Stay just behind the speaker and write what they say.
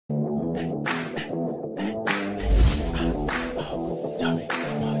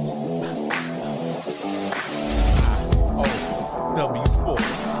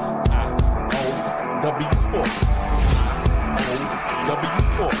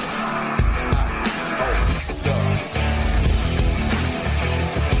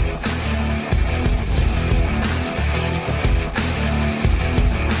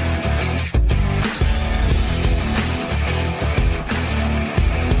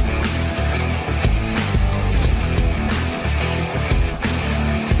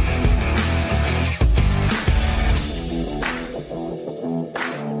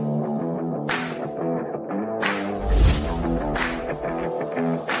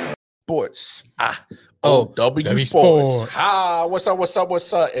Sports. OW Sports.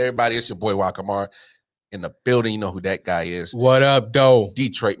 What's up, everybody? It's your boy Wakamar in the building. You know who that guy is. What up, though?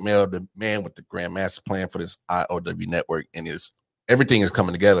 Detroit Mel, the man with the grandmaster plan for this IOW network, and everything is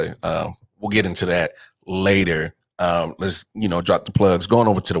coming together. We'll get into that later. Let's drop the plugs. Going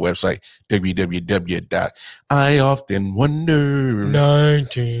over to the website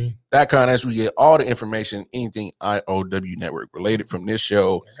www.ioftenwonder19.com. That's where we get all the information, anything IOW network related from this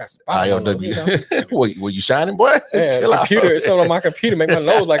show. IOW. What you shining, boy? Yeah, Chill computer. out. So on my computer make my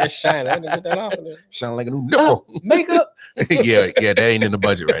nose like it's shining. I didn't get that off of there. Sound like a new nipple. Makeup. yeah, that ain't in the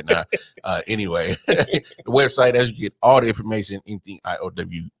budget right now. Anyway, the website, as you get all the information, anything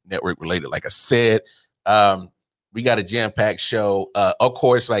IOW network related. Like I said, we got a jam-packed show. Of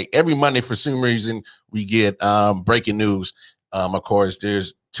course, like every Monday for some reason, we get breaking news. Of course,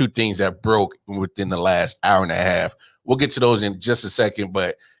 there's two things that broke within the last hour and a half. We'll get to those in just a second,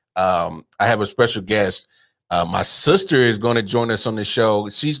 but I have a special guest. My sister is going to join us on the show.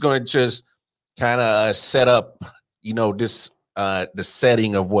 She's going to just kind of set up, this the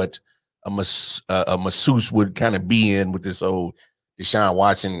setting of what a masseuse would kind of be in with this old Deshaun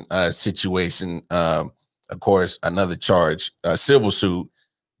Watson situation. Of course, another charge, civil suit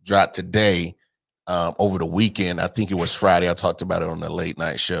dropped today. Over the weekend, I think it was Friday. I talked about it on the late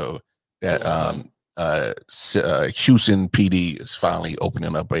night show that Houston PD is finally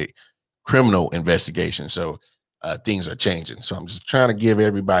opening up a criminal investigation. So things are changing. So I'm just trying to give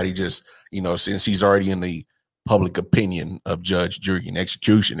everybody since he's already in the public opinion of judge, jury, and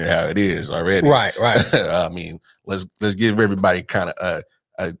executioner, how it is already. Right. I mean, let's give everybody kind of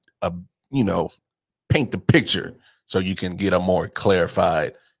paint the picture so you can get a more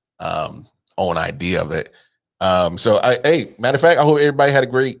clarified own idea of it. Matter of fact, I hope everybody had a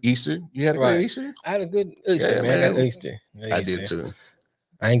great Easter. You had a great Easter? I had a good Easter, man. I got Easter. I did too.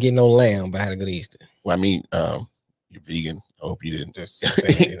 I ain't getting no lamb, but I had a good Easter. Well, I mean, you're vegan. I hope you didn't just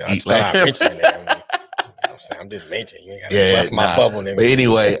eat lamb. I'm just mentioning. You ain't got to bust my bubble. But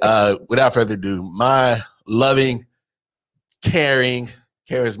anyway, without further ado, my loving, caring,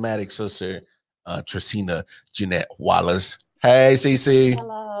 charismatic sister, Tracina Jeanette Wallace. Hey, CC.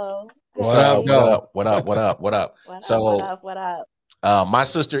 Hello. What up? What up? My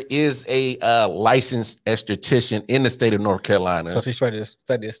sister is a licensed esthetician in the state of North Carolina. So she's trying to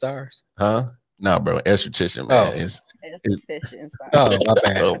study the stars? Huh? No, bro. Esthetician, man. Oh, my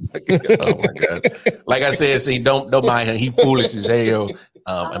bad. Oh my God. Like I said, see, don't mind him. He foolish as hell.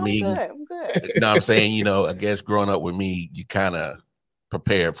 I'm good. You know what I'm saying? I guess growing up with me, you kind of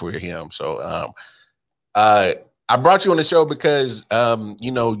prepared for him. So I brought you on the show because,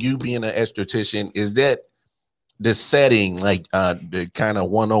 you being an esthetician, is that the setting, like the kind of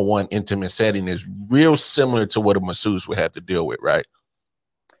one-on-one intimate setting, is real similar to what a masseuse would have to deal with, right?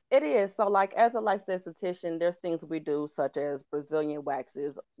 It is. So, like, as a licensed esthetician, there's things we do, such as Brazilian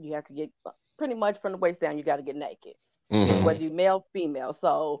waxes. You have to get pretty much from the waist down, you got to get naked, whether you male, female.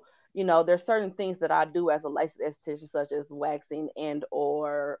 So, there's certain things that I do as a licensed esthetician, such as waxing and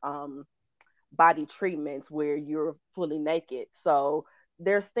or body treatments where you're fully naked. So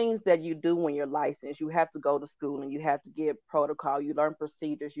there's things that you do when you're licensed. You have to go to school and you have to get protocol. You learn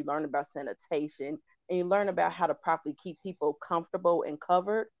procedures, you learn about sanitation, and you learn about how to properly keep people comfortable and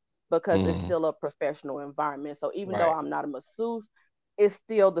covered because it's still a professional environment. So even though I'm not a masseuse, it's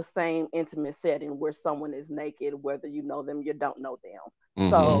still the same intimate setting where someone is naked, whether you know them, you don't know them.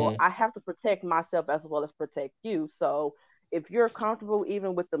 So I have to protect myself as well as protect you. So if you're comfortable,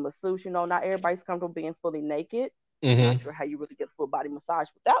 even with the masseuse, not everybody's comfortable being fully naked. I'm not sure how you really get a full body massage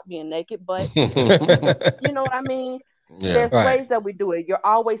without being naked, but you know what I mean? Yeah. There's ways that we do it. You're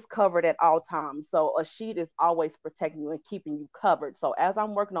always covered at all times. So a sheet is always protecting you and keeping you covered. So as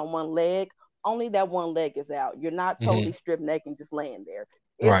I'm working on one leg, only that one leg is out. You're not totally stripped naked and just laying there.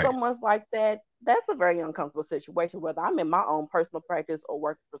 If someone's like that, that's a very uncomfortable situation, whether I'm in my own personal practice or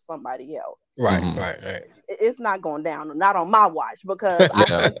working for somebody else. Right. It's not going down, not on my watch, because I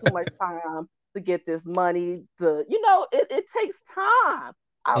spend too much time to get this money to, it takes time.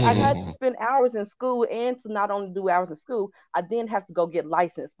 I had to spend hours in school, and to not only do hours in school, I then have to go get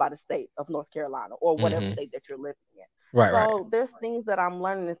licensed by the state of North Carolina or whatever state that you're living in. So there's things that I'm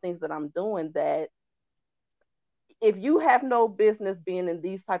learning and things that I'm doing that if you have no business being in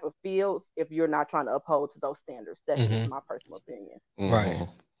these type of fields, if you're not trying to uphold to those standards. That's just my personal opinion. Right.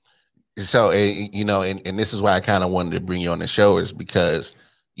 So, and this is why I kind of wanted to bring you on the show, is because,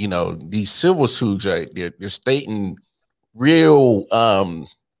 these civil suits, they're stating real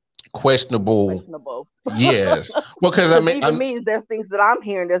questionable. Yes. Because means there's things that I'm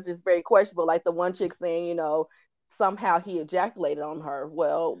hearing that's just very questionable. Like the one chick saying, somehow he ejaculated on her.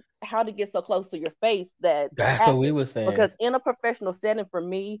 Well, how to get so close to your face that's what we were saying. Because in a professional setting, for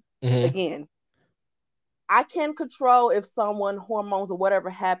me, again, I can control if someone hormones or whatever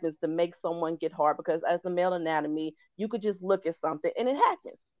happens to make someone get hard, because as the male anatomy, you could just look at something and it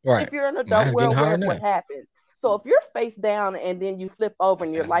happens. Right. If you're an adult, we're aware of what happens. So if you're face down and then you flip over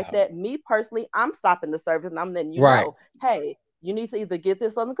and you're like that, me personally, I'm stopping the service and I'm letting you know, hey, you need to either get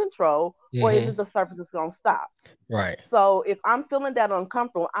this under control or either the service is going to stop. Right. So if I'm feeling that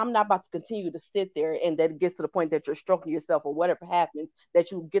uncomfortable, I'm not about to continue to sit there and that gets to the point that you're stroking yourself or whatever happens,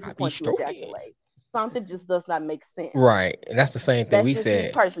 that you get to the point you ejaculate. Something just does not make sense. Right. And that's the same thing we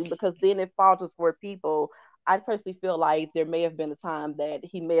said. Personally, because then it falters for people. I personally feel like there may have been a time that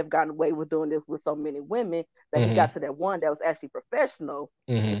he may have gotten away with doing this with so many women that he got to that one that was actually professional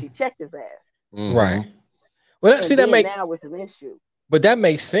and she checked his ass. Right. Well, see, now it's an issue. But that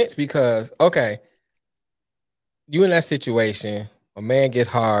makes sense because, okay, you in that situation, a man gets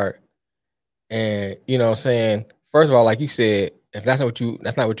hard, and you know what I'm saying, first of all, like you said, if that's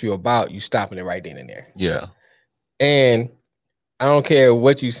not what you're about, you stopping it right then and there. Yeah. And I don't care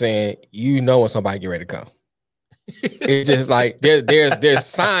what you saying, you know when somebody get ready to come. It's just like there's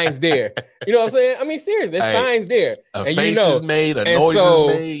signs there. You know what I'm saying? I mean, seriously, there's signs there. A face is made, a noise is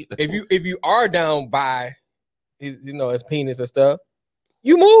made. If you are down by his penis and stuff,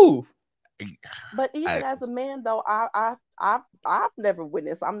 you move. But even as a man, though, I've never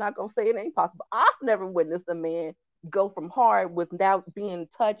witnessed. I'm not gonna say it ain't possible. I've never witnessed a man go from hard without being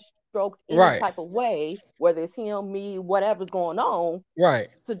touched, stroked any type of way, whether it's him, me, whatever's going on,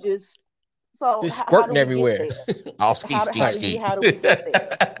 to just squirting everywhere. All ski. How do we get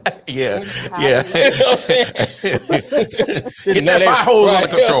there? Yeah. Get that fire hose under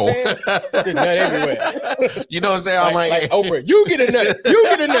control. Just nut everywhere. You know what I'm saying? I'm like Oprah, you get a nut. You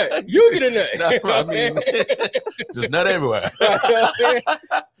get a nut. You get a nut. No, I mean, just nut everywhere. You know what I'm saying?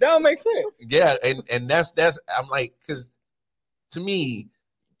 That don't make sense. Yeah, and that's I'm like, because to me,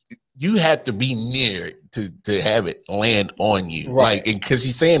 you have to be near to have it land on you, like, because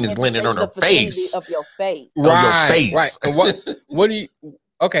he's saying it's landing on her face, of your face, right. And what do you?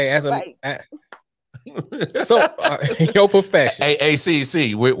 Okay, as a your profession. Hey,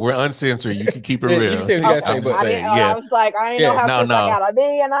 CC, we're uncensored. You can keep it real. You said you gotta say, but I was like, I ain't know how I gotta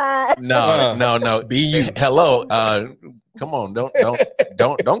be, and no, be you. Hello, come on,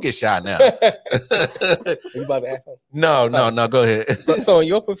 don't get shy now. You about to ask something? No, go ahead. So in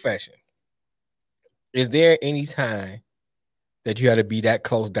your profession, is there any time that you had to be that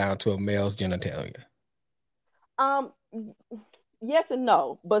close down to a male's genitalia? Yes and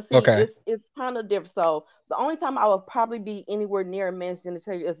no, but see, it's kind of different. So the only time I would probably be anywhere near a man's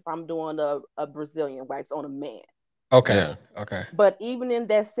genitalia is if I'm doing a Brazilian wax on a man. Okay. But even in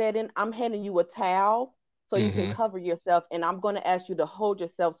that setting, I'm handing you a towel so you can cover yourself, and I'm going to ask you to hold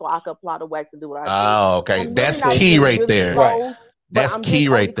yourself so I can apply the wax and do what I do. Oh, okay. That's key right there. Right. That's key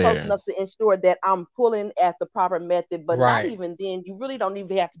right there. Close enough to ensure that I'm pulling at the proper method, but not even then. You really don't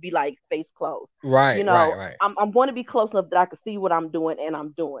even have to be like face closed. Right. You know, I'm going to be close enough that I can see what I'm doing, and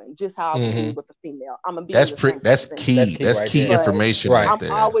I'm doing just how I would be with the female. I'm gonna be. That's key. That's key information right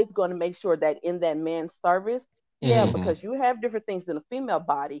there. I'm always going to make sure that in that man's service, because you have different things in the female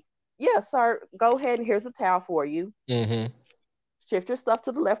body. Yeah, sir. Go ahead and here's a towel for you. Shift your stuff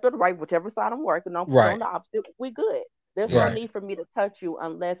to the left or the right, whichever side I'm working on. Put on the opposite. We good. There's no need for me to touch you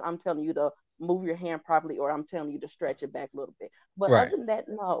unless I'm telling you to move your hand properly or I'm telling you to stretch it back a little bit. But other than that,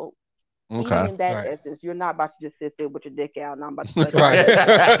 no. Even in that essence, you're not about to just sit there with your dick out and I'm about to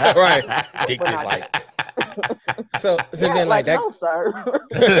right. Dick just like so then like that. No,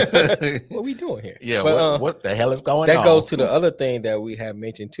 sir. What we doing here? Yeah, but, what the hell is going on? That goes to the other thing that we have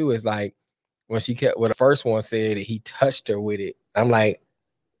mentioned too, is like when the first one said he touched her with it. I'm like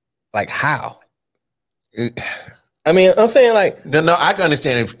how? I mean, I'm saying like no, I can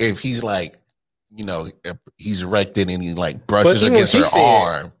understand if he's like, you know, he's erected and he like brushes against her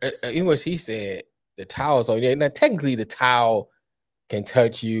arm. Even what she said, the towel's on there. Now, technically, the towel can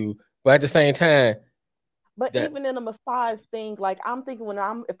touch you, but at the same time. But even in a massage thing, like I'm thinking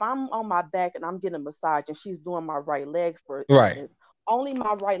if I'm on my back and I'm getting a massage and she's doing my right leg for instance, only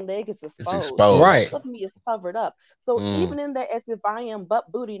my right leg is exposed. It's exposed. Right. Look at me, it's covered up. So even in that, as if I am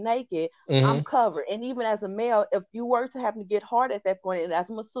butt booty naked, I'm covered. And even as a male, if you were to happen to get hard at that point, and as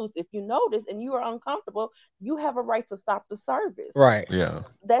a masseuse, if you notice and you are uncomfortable, you have a right to stop the service. Right. Yeah.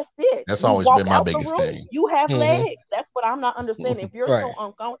 That's it. That's always been my biggest thing. You have legs. That's what I'm not understanding. If you're so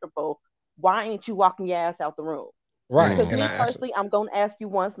uncomfortable, why ain't you walking your ass out the room? Right. Because me personally, I'm going to ask you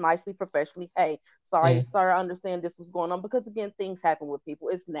once nicely, professionally, hey, sorry, sir, I understand this was going on. Because again, things happen with people.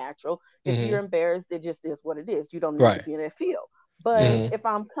 It's natural. If you're embarrassed, it just is what it is. You don't need to be in that field. But if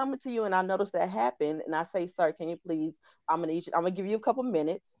I'm coming to you and I notice that happened and I say, sir, can you please, I'm gonna give you a couple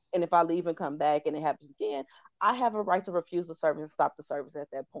minutes. And if I leave and come back and it happens again, I have a right to refuse the service and stop the service at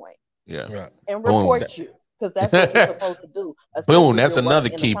that point. Yeah. And report you. Because that's what you're supposed to do. Boom, that's another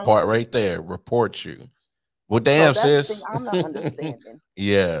key part right there. Report you. Well, damn, so that's sis. I'm not understanding.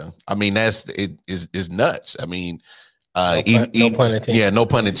 Yeah, I mean that's it is nuts. I mean, no pun intended. Yeah, no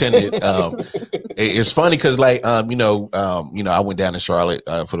pun intended. It's funny because like I went down to Charlotte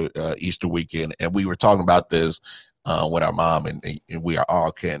for the Easter weekend, and we were talking about this with our mom, and we are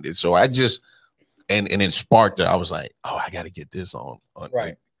all candid. So I just and it sparked it. I was like, oh, I got to get this on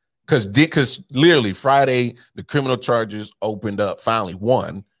right. Because literally Friday the criminal charges opened up finally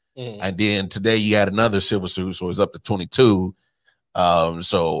one. And then today you had another civil suit, so it's up to 22.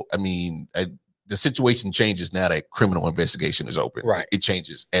 So I mean, the situation changes now that criminal investigation is open. Right, it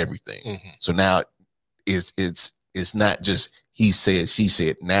changes everything. So now it's not just he said, she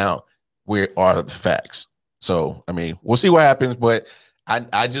said. Now where are the facts? So I mean, we'll see what happens. But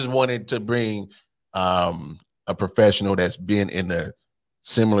I just wanted to bring a professional that's been in a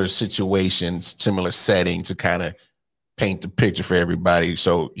similar situations, similar setting to kind of paint the picture for everybody.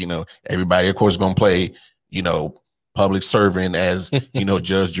 So, everybody, of course, is going to play, public servant as,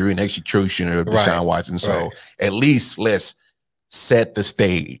 judge, jury, and executioner of Deshaun Watson. So at least let's set the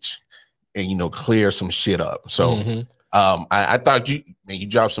stage and, clear some shit up. So I thought you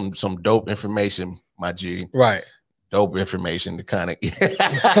dropped some dope information, my G. Right. Dope information to kind of. All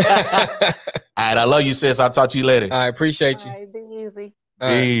right. I love you, sis. I'll talk to you later. I appreciate you. All right, be easy.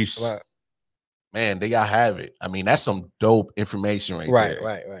 Peace. Right. Man, they gotta have it. I mean, that's some dope information right there.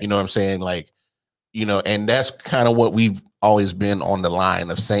 Right. You know what I'm saying? Like, and that's kind of what we've always been on the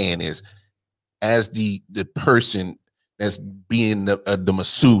line of saying is, as the person that's being the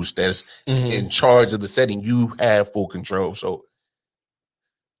masseuse that's in charge of the setting, you have full control. So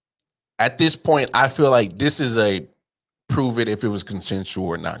at this point, I feel like this is a prove it if it was consensual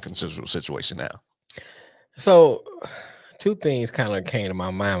or non-consensual situation now. So two things kind of came to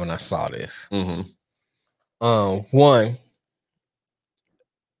my mind when I saw this. One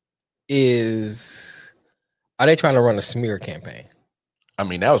is, are they trying to run a smear campaign? I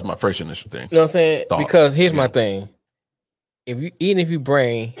mean, that was my first initial thing. You know what I'm saying? Because here's my thing: if you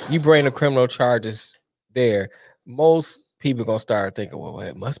bring the criminal charges there, most people gonna start thinking, well,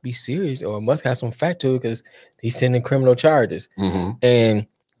 it must be serious or it must have some fact to it because he's sending criminal charges, and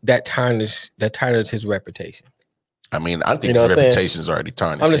that tarnishes his reputation. I mean, I think his reputation's already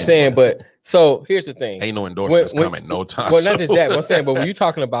tarnished. I'm just saying, but so here's the thing: ain't no endorsements coming, no time. Well, not just that. But I'm saying, but when you're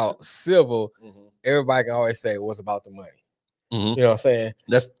talking about civil, everybody can always say, "Well, it's about the money." You know what I'm saying?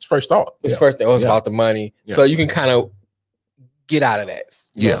 That's first thought. It's first thing. It's about the money, so you can kind of get out of that.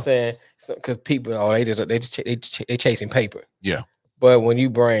 You know what I'm saying? Because people, they chasing paper. Yeah. But when you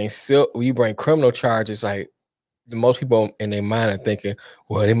bring criminal charges, like the most people in their mind are thinking,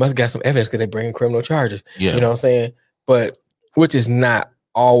 well, they must got some evidence because they bring criminal charges. Yeah. You know what I'm saying? But which is not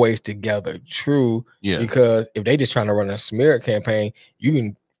always together true. Yeah. Because if they just trying to run a smear campaign, you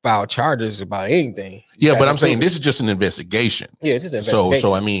can file charges about anything. Yeah, but I'm saying this is just an investigation. Yeah, it's just an investigation.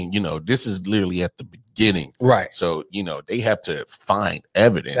 So I mean, this is literally at the beginning. Right. So, they have to find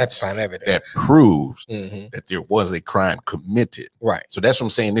evidence. That proves that there was a crime committed. Right. So that's what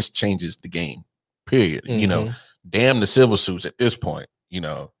I'm saying. This changes the game, period. Damn the civil suits at this point,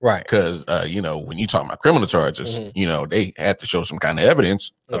 Right. Because, when you talk about criminal charges, they have to show some kind of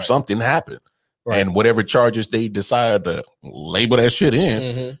evidence of something happened. Right. And whatever charges they decide to label that shit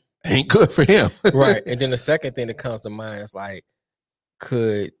in ain't good for him. Right. And then the second thing that comes to mind is like,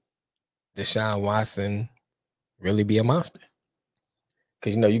 could Deshaun Watson really be a monster?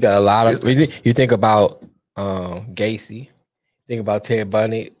 Because you got a lot of you think about Gacy, think about Ted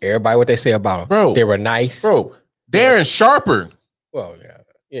Bundy, everybody what they say about him. Bro, they were nice. Bro, Darren Sharper. Well,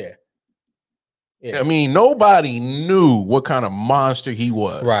 yeah. I mean, nobody knew what kind of monster he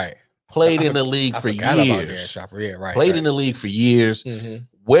was. Right. Played in the league for years. Sharper. Yeah, right. Played in the league for years.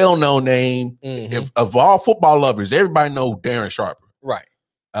 Well-known name. Of all football lovers, everybody know Darren Sharper. Right.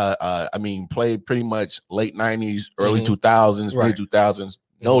 I mean, played pretty much late 90s, early 2000s, mid 2000s.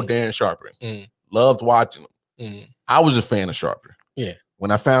 No Darren Sharper. Loved watching him. I was a fan of Sharper. Yeah.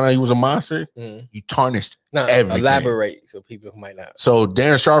 When I found out he was a monster, he tarnished everything. Elaborate so people who might not. So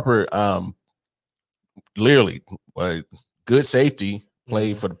Darren Sharper, literally, good safety.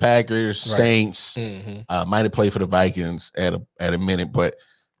 Played for the Packers, Saints. Might have played for the Vikings at a minute, but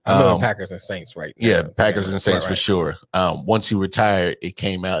I'm Packers and Saints right now. Yeah, Packers and Saints for sure. Once he retired, it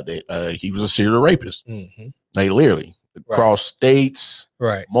came out that he was a serial rapist. Like literally across states,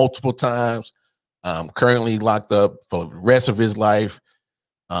 multiple times. Currently locked up for the rest of his life,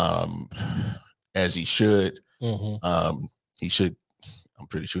 as he should. He should. I'm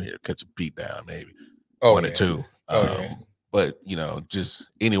pretty sure he'll catch a beat down, maybe one or two. But just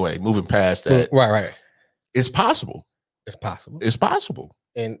anyway, moving past that. Right. It's possible. It's possible. It's possible.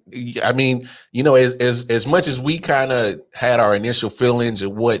 And I mean, as much as we kind of had our initial feelings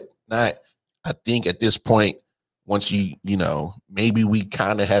and whatnot, I think at this point, once maybe we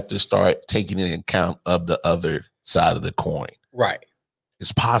kind of have to start taking into account of the other side of the coin. Right.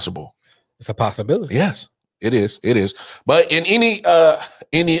 It's possible. It's a possibility. Yes, it is. It is. But in any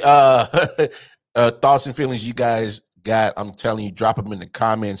thoughts and feelings you guys got, I'm telling you, drop them in the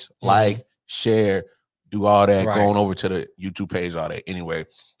comments, like, share, do all that, going over to the YouTube page, all that. Anyway,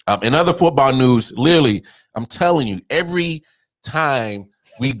 in other football news, literally, I'm telling you, every time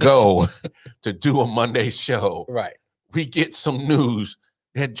we go to do a Monday show, we get some news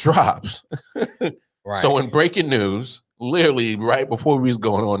that drops. So in breaking news, literally right before we was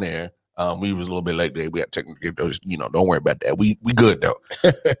going on there, we was a little bit late there. We had technical, don't worry about that. We good though.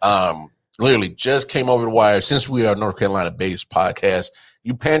 Literally just came over the wire. Since we are a North Carolina based podcast,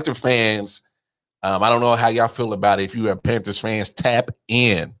 you Panther fans, I don't know how y'all feel about it. If you are Panthers fans, tap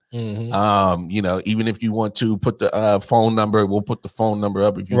in. Even if you want to put the phone number, we'll put the phone number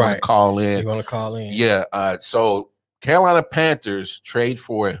up if you want to call in. You want to call in? Yeah. So Carolina Panthers trade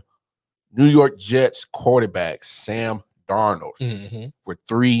for New York Jets quarterback Sam Darnold for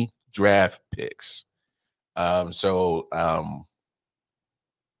 3 draft picks. I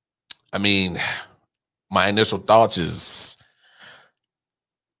mean, my initial thoughts is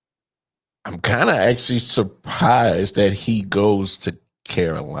I'm kind of actually surprised that he goes to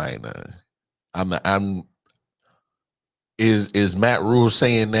Carolina. Is Matt Rule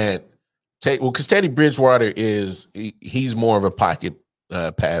saying that? Because Teddy Bridgewater he's more of a pocket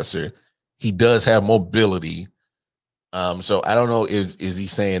passer. He does have mobility. So I don't know. Is he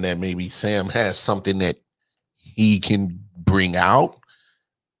saying that maybe Sam has something that he can bring out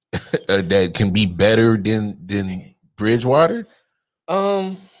that can be better than Bridgewater?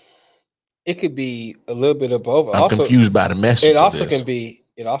 It could be a little bit of both. I'm confused by the message. It also can be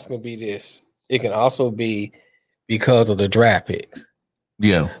this. It can also be because of the draft picks.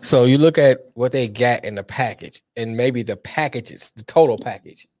 Yeah. So you look at what they got in the package, and maybe the total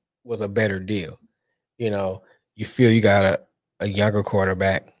package was a better deal. You feel you got a younger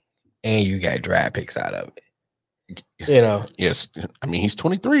quarterback and you got draft picks out of it. Yes. I mean, he's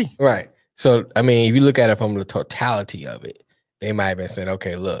 23. Right. So, I mean, if you look at it from the totality of it, they might have been saying,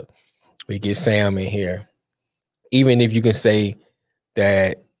 okay, look, we get Sam in here. Even if you can say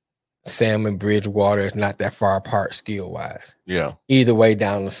that Sam and Bridgewater is not that far apart skill-wise. Yeah. Either way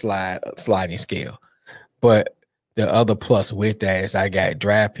down the sliding scale. But the other plus with that is I got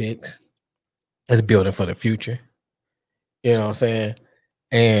draft picks. It's building for the future. You know what I'm saying?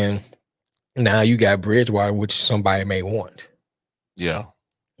 And now you got Bridgewater, which somebody may want. Yeah.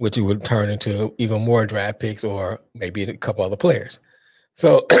 Which would turn into even more draft picks or maybe a couple other players.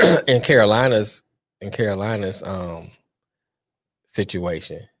 So in Carolina's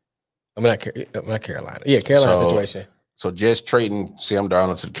situation, not Carolina. Yeah, Carolina situation. So just trading Sam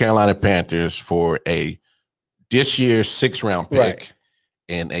Darnold to the Carolina Panthers for this year's 6th round pick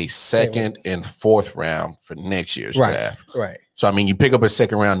and a 2nd and 4th round for next year's draft. Right. So I mean, you pick up a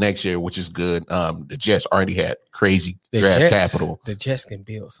 2nd round next year, which is good. The Jets already had crazy draft capital. The Jets can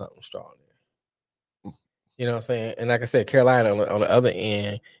build something strong there. You know what I'm saying? And like I said, Carolina on the other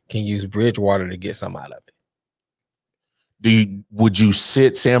end can use Bridgewater to get something out of it. Would you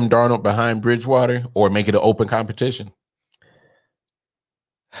sit Sam Darnold behind Bridgewater or make it an open competition?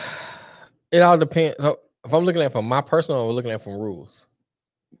 It all depends. So if I'm looking at it from my personal, I'm looking at it from rules.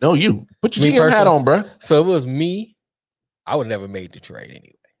 No, you put your GM hat on, bro. So if it was me, I would never made the trade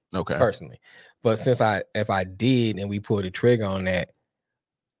anyway. Okay, personally, but if I did and we pulled the trigger on that,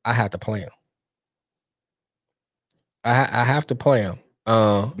 I have to play him. I have to play him.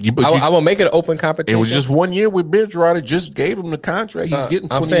 I will make it an open competition. It was just 1 year with Bridgewater. Just gave him the contract. He's getting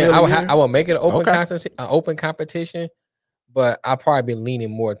 20 million. I will make it an open competition, but I'll probably be leaning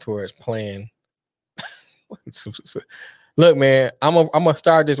more towards playing. Look, man, I'm gonna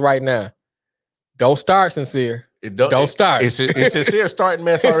start this right now. Don't start, Sincere. Don't start. It's Sincere starting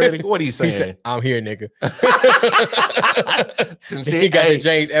mess already. What are you saying? Said, I'm here, nigga. Sincere, he got to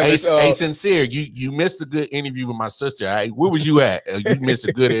change everything. Hey, Sincere, you missed a good interview with my sister. Where was you at? You missed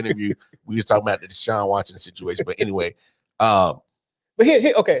a good interview. We was talking about the Deshaun Watson situation. But anyway, But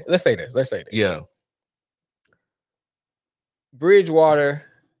here, okay, let's say this. Yeah. Bridgewater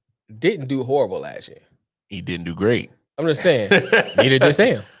didn't do horrible last year. He didn't do great. I'm just saying. Neither did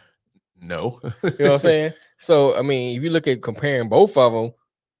Sam. No. You know what I'm saying? So, I mean, if you look at comparing both of them,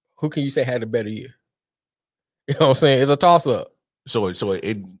 who can you say had a better year? You know what I'm saying? It's a toss-up. So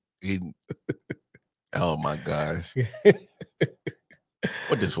it oh my gosh.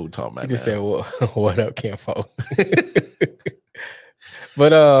 What this fool talking about? He just said, now? well, what up, Kenfo?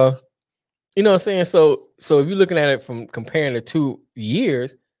 But you know what I'm saying? So if you're looking at it from comparing the 2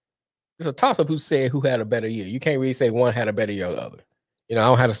 years, it's a toss-up who said who had a better year. You can't really say one had a better year or the other. You know, I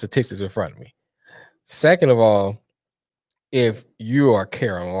don't have the statistics in front of me. Second of all, if you are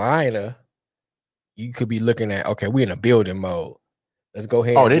Carolina, you could be looking at, okay, we're in a building mode. Let's go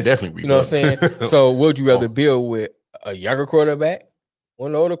ahead. Oh, they definitely. You know what I'm saying? So would you rather build with a younger quarterback or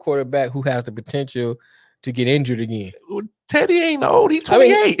an older quarterback who has the potential to get injured again? Teddy ain't old. He's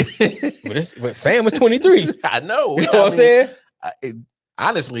 28. But Sam was 23. I know. You know what I'm saying?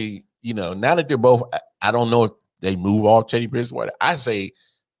 Honestly, you know, now that they're both, I don't know if they move off Teddy Bridgewater. I say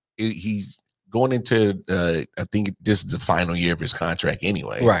he's going into, I think this is the final year of his contract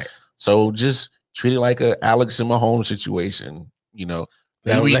anyway. Right. So just treat it like a Alex and Mahomes situation, you know.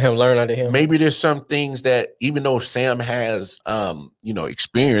 Maybe, let him learn under him. Maybe there's some things that, even though Sam has, you know,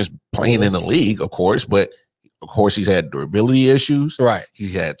 experience playing in the league, of course, but of course he's had durability issues. Right.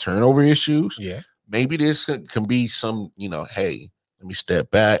 He's had turnover issues. Yeah. Maybe this can be some, you know, hey, let me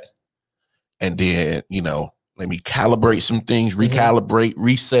step back and then, you know, let me calibrate some things, recalibrate,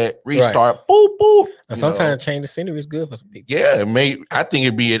 reset, restart, right. boop, boop. And sometimes change the scenery is good for some people. Yeah, I think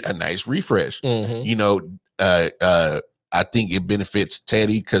it'd be a nice refresh. You know, I think it benefits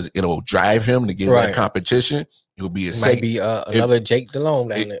Teddy because it'll drive him to get that competition. It'll be another Jake Delhomme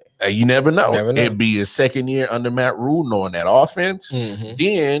down there. You never know. It'd be his second year under Matt Rule, knowing that offense.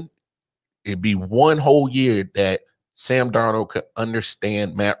 Then it'd be one whole year that Sam Darnold could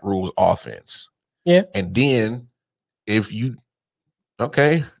understand Matt Rule's offense. Yeah. And then if you,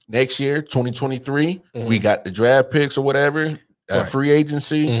 next year, 2023, we got the draft picks or whatever, free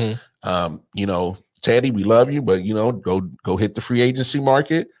agency. You know, Teddy, we love you, but, you know, go hit the free agency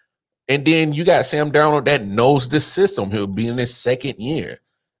market. And then you got Sam Darnold that knows this system. He'll be in his second year.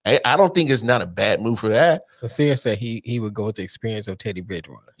 I don't think it's not a bad move for that. Sincere said he would go with the experience of Teddy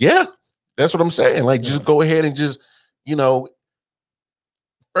Bridgewater. Yeah, that's what I'm saying. Like, just go ahead and just, you know,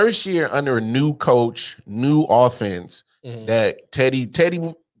 first year under a new coach, new offense, that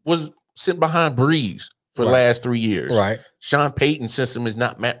Teddy was sitting behind Breeze for the last 3 years. Right. Sean Payton's system is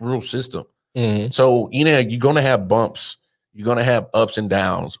not Matt Rule's system. So, you know, you're going to have bumps. You're going to have ups and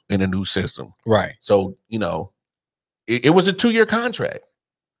downs in a new system. Right. So, you know, it was a 2-year contract.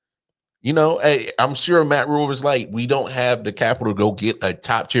 You know, I'm sure Matt Rule was like, we don't have the capital to go get a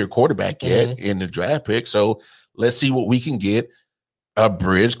top-tier quarterback yet in the draft pick. So let's see what we can get. A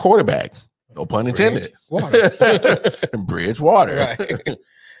bridge quarterback. No pun intended. Bridgewater. Right.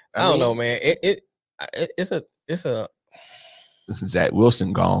 I don't know, man. It's a Zach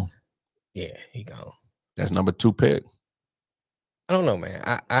Wilson gone. Yeah, he gone. That's number 2 pick. I don't know, man.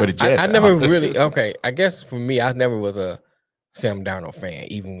 I never really I guess for me, I never was a Sam Darnold fan,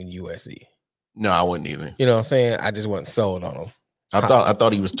 even in USC. No, I wouldn't either. You know what I'm saying? I just wasn't sold on him. I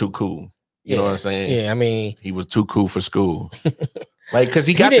thought he was too cool. You know what I'm saying? Yeah, I mean, he was too cool for school. Like, because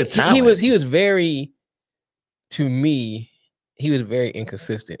he got the talent. He was very, to me, he was very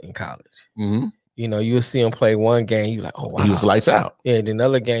inconsistent in college. You know, you would see him play one game, you be like, oh wow, he was lights out. Yeah, then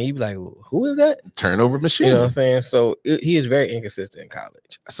another game, you be like, who is that? Turnover machine. You know what I'm saying? So he is very inconsistent in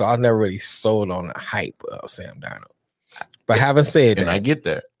college. So I was never really sold on the hype of Sam Darnold. But having said that, and I get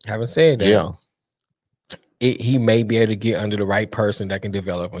that. Having said that, he may be able to get under the right person that can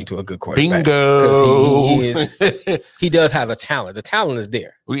develop into a good quarterback. Bingo. He does have a talent. The talent is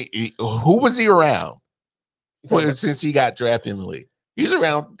there. Who was he around since he got drafted in the league? He's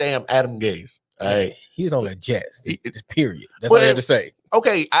around damn Adam Gase. All right. He was on the Jets. Period. That's what I had to say.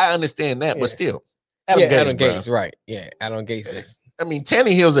 Okay, I understand that, but still. Adam Gase, right. Yeah, Adam Gase. I mean,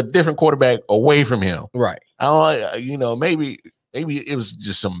 Tannehill's a different quarterback away from him. Right. You know, maybe it was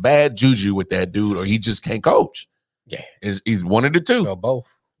just some bad juju with that dude, or he just can't coach. Yeah. He's one of the two. Or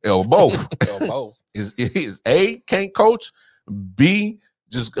both. Or both. Or both. Is A, can't coach, B,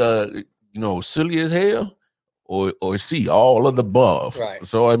 just you know, silly as hell, or C, all of the above. Right.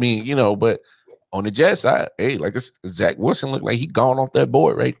 So I mean, you know, but on the Jets side, like Zach Wilson looked like he gone off that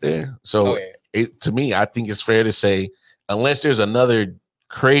board right there. So to me, I think it's fair to say, unless there's another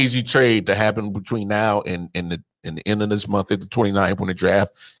crazy trade to happen between now and the end of this month at the 29th when the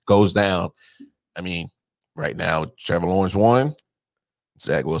draft goes down. I mean, right now, Trevor Lawrence 1,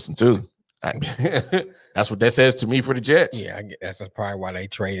 Zach Wilson too. That's what that says to me for the Jets. Yeah, that's probably why they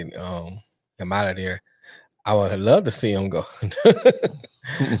traded him out of there. I would love to see him go.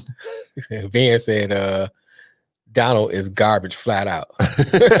 Van said Donald is garbage flat out.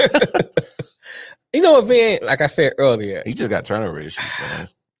 You know what, Van, like I said earlier, he just got turnover issues, man,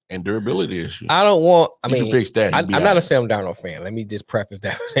 and durability issues. I don't want, I mean, fix that. I'm not a Sam Darnold fan. Let me just preface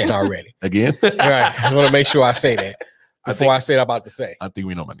that by saying already. Again? All right. I want to make sure I say that before I say what I'm about to say. I think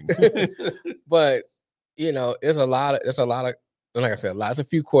we know my name. But, you know, there's a lot of, like I said, lots of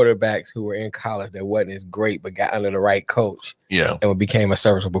few quarterbacks who were in college that wasn't as great, but got under the right coach. Yeah. And became a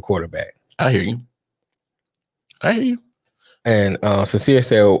serviceable quarterback. I hear you. And Sincere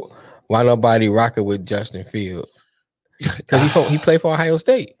said, why nobody rocking with Justin Fields? Because he played for Ohio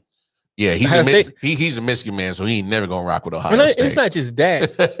State. Yeah, he's a Michigan man, so he ain't never gonna rock with Ohio State. It's not just that,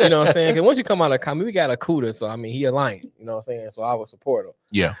 you know what I'm saying? Because once you come out of college, we got a Cuda, so I mean he a Lion, you know what I'm saying? So I would support him.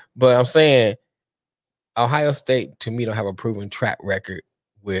 Yeah. But I'm saying Ohio State to me don't have a proven track record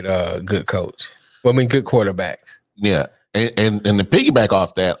with a good coach. Well, I mean good quarterback. Yeah. And to piggyback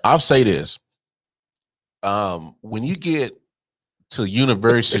off that, I'll say this. When you get to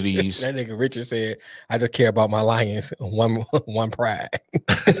universities, that nigga Richard said, I just care about my Lions, one pride.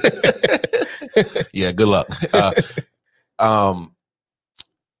 Yeah, good luck.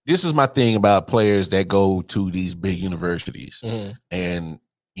 This is my thing about players that go to these big universities, and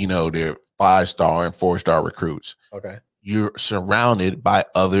you know they're 5-star and 4-star recruits. Okay, you're surrounded by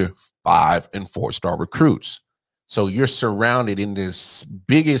other 5- and 4-star recruits, so you're surrounded in this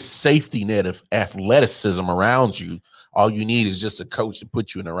biggest safety net of athleticism around you. All you need is just a coach to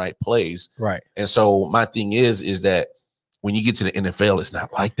put you in the right place. Right. And so my thing is that when you get to the NFL, it's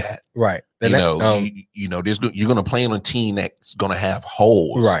not like that. Right. And you're going to play on a team that's going to have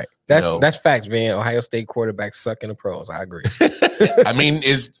holes. Right. That's facts, man. Ohio State quarterbacks suck in the pros. I agree. I mean,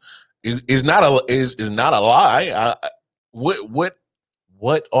 is not a lie.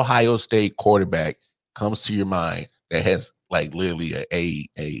 What Ohio State quarterback comes to your mind that has like literally a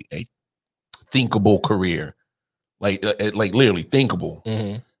thinkable career? Like literally thinkable.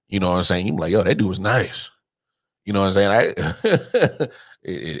 Mm-hmm. You know what I'm saying? You're like, yo, that dude was nice. You know what I'm saying?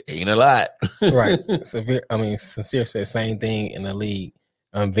 It ain't a lot. Right. Sincere said same thing in the league.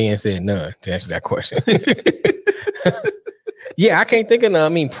 Van said none to answer that question. Yeah, I can't think of none. I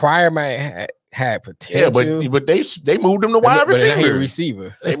mean, Pryor might had potential. Yeah, but they moved him to wide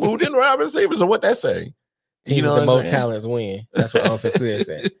receiver. They moved him to wide receiver. So what that say? Teams with the most talents win. That's what Sincere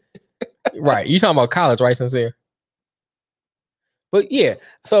said. Right. You talking about college, right, Sincere? But yeah,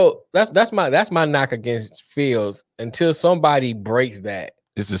 so that's my knock against Fields until somebody breaks that.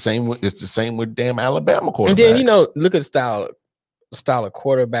 It's the same with damn Alabama quarterback. And then look at the style of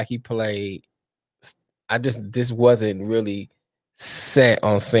quarterback he played. I just wasn't really set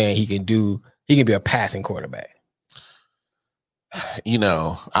on saying he can be a passing quarterback.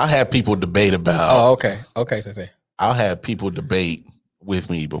 I have people debate about. Oh, okay, Sensei. I'll have people debate with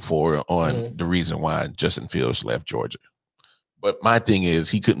me before on the reason why Justin Fields left Georgia. But my thing is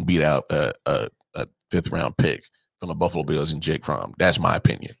he couldn't beat out a 5th round pick from the Buffalo Bills and Jake Fromm. That's my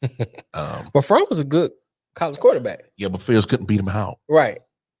opinion. But Fromm was a good college quarterback. Yeah, but Fields couldn't beat him out. Right.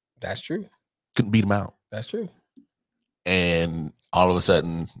 That's true. Couldn't beat him out. That's true. And all of a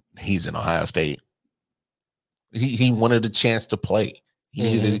sudden, he's in Ohio State. He wanted a chance to play. He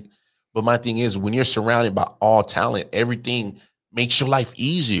needed it. But my thing is, when you're surrounded by all talent, everything makes your life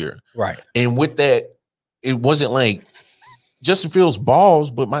easier. Right. And with that, it wasn't like Justin Fields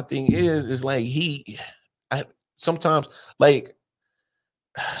balls, but my thing is like sometimes like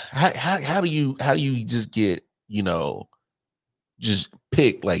how do you just get just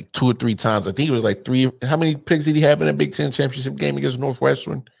pick like 2 or 3 times? I think it was like 3. How many picks did he have in a Big Ten championship game against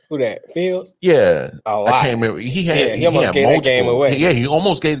Northwestern? Who that? Fields? Yeah, a lot. I can't remember. He almost gave the game away. Yeah, he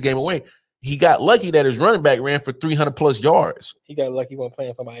almost gave the game away. He got lucky that his running back ran for 300+ yards. He got lucky when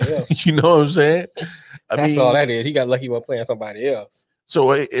playing somebody else. You know what I'm saying? That's all that is. He got lucky when playing somebody else.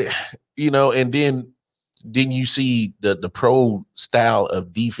 So, and then you see the pro style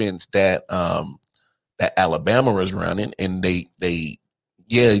of defense that that Alabama was running, and they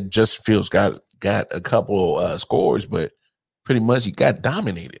Justin Fields got a couple scores, but pretty much he got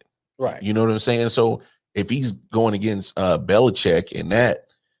dominated. Right. You know what I'm saying? So if he's going against Belichick and that.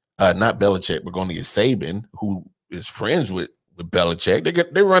 Not Belichick, but going against Saban, who is friends with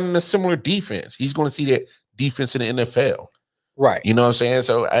Belichick. They're running a similar defense. He's going to see that defense in the NFL. Right. You know what I'm saying?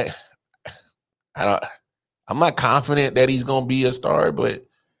 So I'm not confident that he's going to be a star, but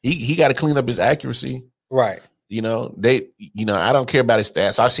he got to clean up his accuracy. Right. You know, I don't care about his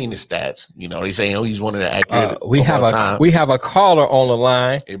stats. I've seen his stats. You know, they say, he's one of the accurate. We have a caller on the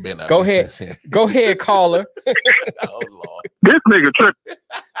line. Go ahead, caller. Oh Lord, this nigga tripping.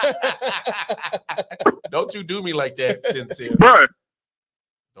 Don't you do me like that, Sincere. Bruh.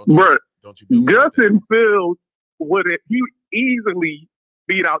 Don't you do me Justin like Fields he easily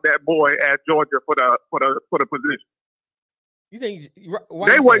beat out that boy at Georgia for the position. You think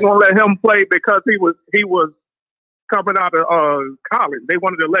they wasn't gonna let him play because he was coming out of college. They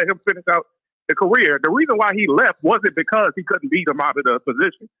wanted to let him finish out the career. The reason why he left wasn't because he couldn't beat him out of the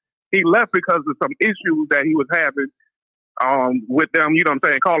position. He left because of some issues that he was having with them, you know what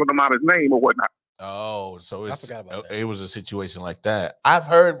I'm saying, calling him out his name or whatnot. Oh, so it was a situation like that. I've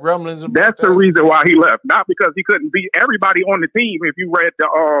heard rumblings about That's the reason why he left, not because he couldn't beat everybody on the team. If you read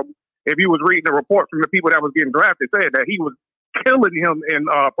if you was reading the report from the people that was getting drafted, said that he was killing him in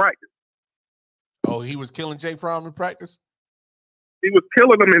practice. Oh, he was killing Jake Fromm in practice? He was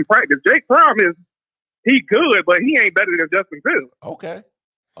killing him in practice. Jake Fromm he good, but he ain't better than Justin Fields. Okay.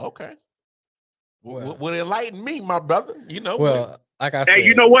 Well, enlighten me, my brother. You know. Well, like I said. Hey,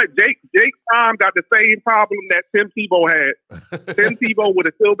 you know what? Jake Fromm got the same problem that Tim Tebow had. Tim Tebow would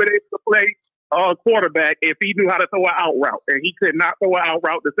have still been able to play quarterback if he knew how to throw an out route, and he could not throw an out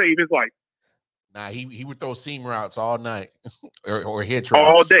route to save his life. Nah, he would throw seam routes all night or hitch routes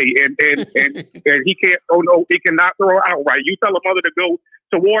all day, and he can't throw he cannot throw an out right. You tell a mother to go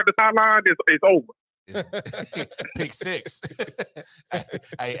toward the sideline, it's over. Pick six.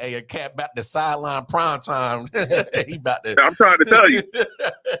 a cat about the sideline prime time. He about to. I'm trying to tell you.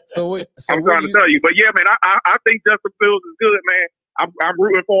 I'm trying to tell you, but yeah, man, I think Justin Fields is good, man. I'm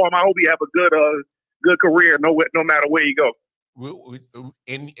rooting for him. I hope he have a good career, no matter where you go.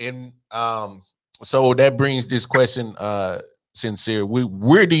 So that brings this question, Sincere.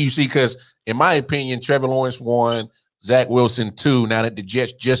 Where do you see? Because in my opinion, Trevor Lawrence 1, Zach Wilson 2. Now that the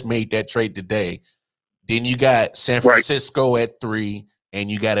Jets just made that trade today, then you got San Francisco at 3, and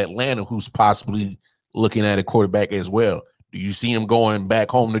you got Atlanta, who's possibly looking at a quarterback as well. Do you see him going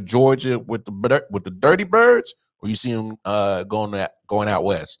back home to Georgia with the Dirty Birds, or you see him going out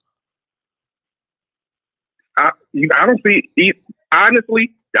west? I don't see.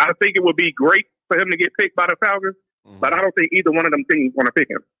 Honestly, I think it would be great for him to get picked by the Falcons, but I don't think either one of them teams want to pick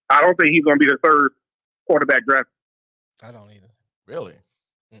him. I don't think he's going to be the third quarterback draft. I don't either. Really?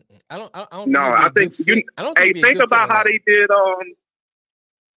 I don't. No, I think. Think about how they did.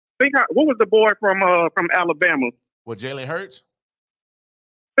 What was the boy from Alabama? What, Jalen Hurts?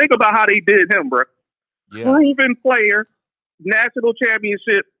 Think about how they did him, bro. Yeah. Proven player, national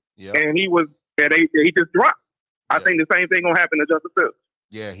championship, and he just dropped. I think the same thing gonna happen to Justin Fields.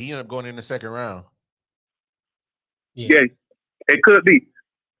 Yeah, he ended up going in the second round. Yeah, it could be.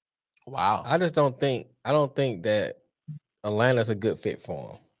 Wow. I don't think that Atlanta's a good fit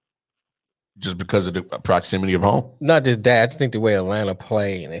for him. Just because of the proximity of home? Not just that. I just think the way Atlanta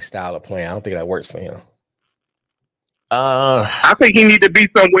play and their style of playing, I don't think that works for him. I think he needs to be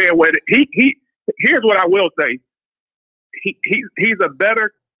somewhere where he. Here's what I will say. He's a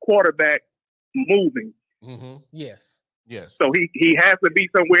better quarterback moving. Mm-hmm. Yes. So he has to be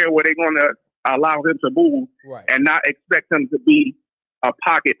somewhere where they're going to allow him to move and not expect him to be a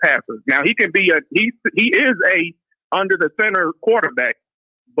pocket passer. Now he can be he is a under the center quarterback,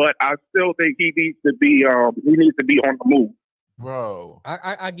 but I still think he needs to be on the move. Bro,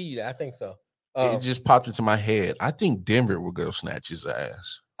 I give you that. I think so. It just popped into my head. I think Denver will go snatch his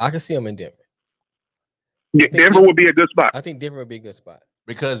ass. I can see him in Denver. Yeah, Denver would be a good spot. I think Denver would be a good spot.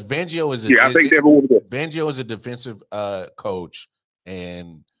 Because Fangio is I think Denver would be good. Fangio is a defensive coach,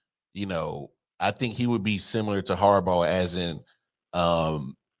 and I think he would be similar to Harbaugh, as in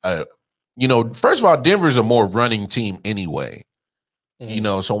first of all, Denver's a more running team anyway.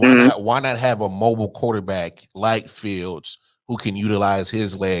 Mm-hmm. So why not have a mobile quarterback like Fields who can utilize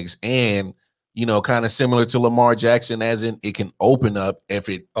his legs and kind of similar to Lamar Jackson, as in it can open up if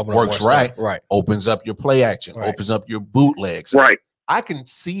it works right. Opens up your play action, opens up your bootlegs. Right. I can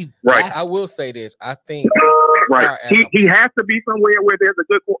see. Right. I will say this. I think. Right. He has to be somewhere where there's a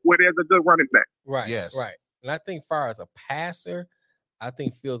good running back. Right. Yes. Right. And I think, far as a passer, I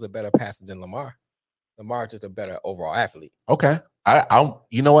think Fields a better passer than Lamar. Lamar just a better overall athlete. Okay.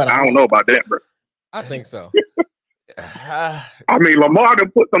 You know what? I don't know about that, bro. I think so. I mean, Lamar done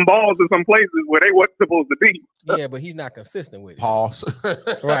put some balls in some places where they wasn't supposed to be. Yeah, but he's not consistent with it. Pause.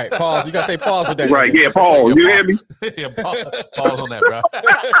 Right, pause. You gotta say pause with that. Right, yeah, pause. You hear me? Yeah, pause on that, bro.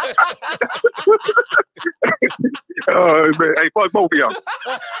 Hey, fuck both of y'all.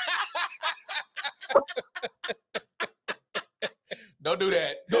 Don't do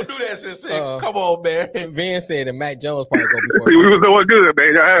that. Don't do that, Sensei. Come on, man. Van said that Mac Jones probably go before. We was doing good,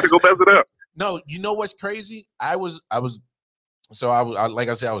 man. I had to go mess it up. No, you know what's crazy? I was like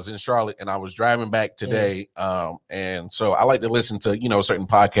I said, I was in Charlotte and I was driving back today. And so I like to listen to, certain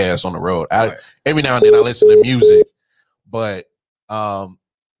podcasts on the road. Every now and then I listen to music, but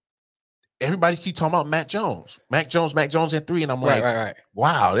everybody keep talking about Mac Jones at 3. And I'm like, right.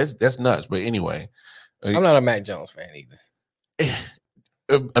 Wow, that's nuts. But anyway, I'm not a Mac Jones fan either.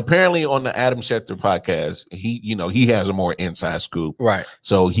 Apparently on the Adam Schefter podcast, he has a more inside scoop. Right.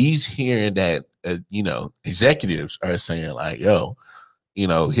 So he's hearing that, executives are saying like, yo,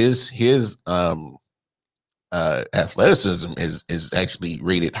 his athleticism is actually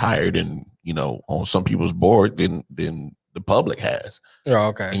rated higher than, on some people's board than the public has. Oh,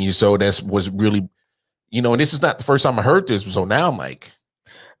 okay. And so that's was really, and this is not the first time I heard this. So now I'm like,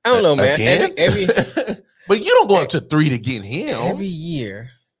 I don't know, man. Every but you don't go up to 3 to get him. Every year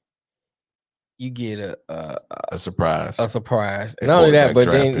you get a surprise. A surprise. Not only that, but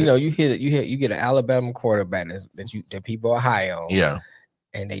then you get an Alabama quarterback that people are high on. Yeah.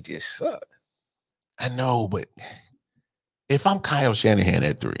 And they just suck. I know, but if I'm Kyle Shanahan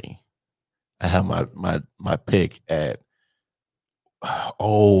at 3, I have my pick at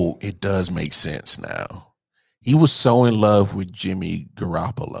it does make sense now. He was so in love with Jimmy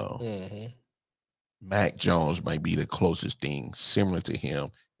Garoppolo. Mm-hmm. Mac Jones might be the closest thing similar to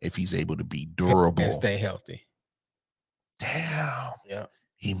him if he's able to be durable and stay healthy. Damn. Yeah.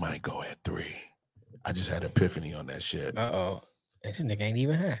 He might go at 3. I just had an epiphany on that shit. And this nigga ain't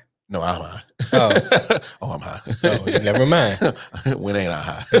even high. No, I'm high. Oh, I'm high. Oh, never mind. When ain't I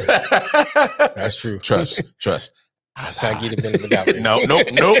high? That's true. Trust. I was trying to get a benefit of doubt.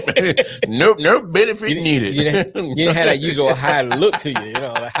 Nope. Benefit needed. You didn't have that usual high look to you.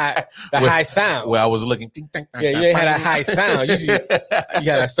 The high sound. Well, I was looking. Yeah, you didn't have that high sound. Usually, you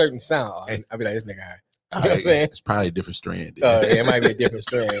got a certain sound. I'd be like, this nigga high. You know what I'm saying? It's probably a different strand. Yeah, it might be a different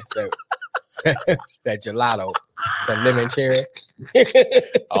strand. So that gelato, that lemon cherry.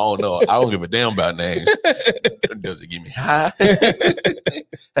 I don't know. I don't give a damn about names. Does it give me high?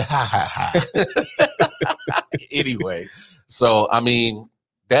 Anyway, so I mean,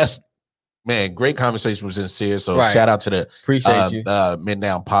 great conversation was sincere. So shout out to the appreciate you Men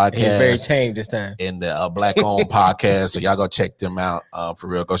Down podcast. He's very tame this time. And the Black Owned podcast. So y'all go check them out. For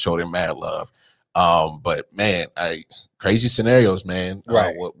real, go show them mad love. But man, crazy scenarios, man.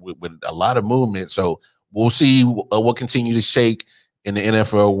 Right. With a lot of movement. So we'll see what continue to shake in the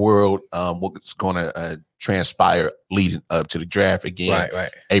NFL world. What's going to transpire leading up to the draft again.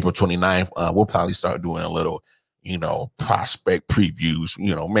 Right. April 29th. We'll probably start doing a little, prospect previews.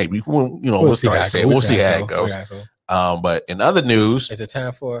 Maybe we'll start saying we'll see how it goes. But in other news, is it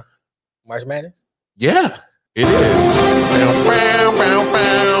time for March Madness? Yeah, it is. Bow, bow,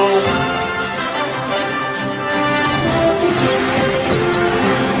 bow.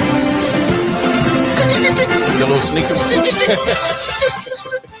 Your little sneakers.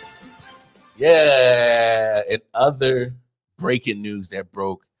 Yeah. And other breaking news that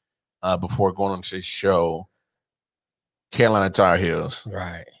broke before going on to this show, Carolina Tar Heels.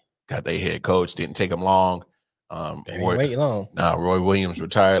 Right. Got their head coach. Didn't take them long. They didn't wait long. No, Roy Williams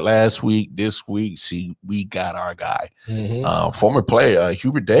retired last week. This week, see, we got our guy. Mm-hmm. Former player,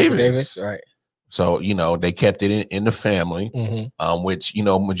 Hubert Davis. Right. So, they kept it in the family, which,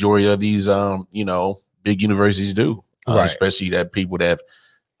 majority of these, big universities do, right. Especially that people that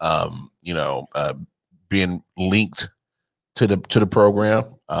been linked to the program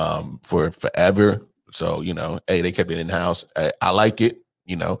for forever. So, hey, they kept it in house. I like it.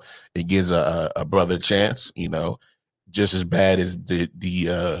 It gives a brother a chance. Just as bad as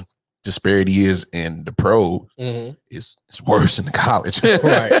the disparity is in the pro, it's worse in the college,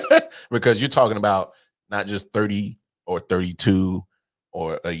 right? Because you're talking about not just 30 or 32.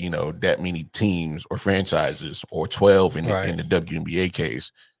 Or that many teams or franchises, or 12 in the WNBA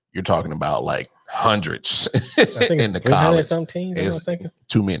case, you're talking about like hundreds in the college. Some teams, it's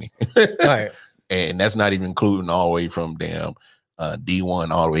too many, right? And that's not even including all the way from damn D1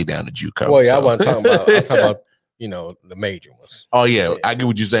 all the way down to JUCO. Well, yeah, I wasn't talking about. I was talking about the major ones. Oh yeah, I get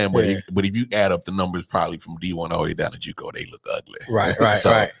what you're saying, but if you add up the numbers, probably from D1 all the way down to JUCO, they look ugly. Right.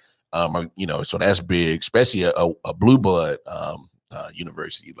 So, right. So that's big, especially a blue blood.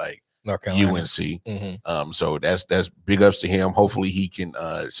 University like North Carolina. UNC. So that's big ups to him. Hopefully he can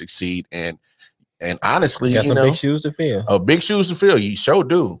succeed. And honestly, got some big shoes to fill. Big shoes to fill. You sure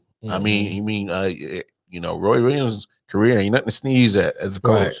do. I mean, Roy Williams' career ain't nothing to sneeze at as a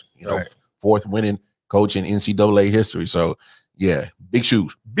coach. Right. Fourth winning coach in NCAA history. So yeah, big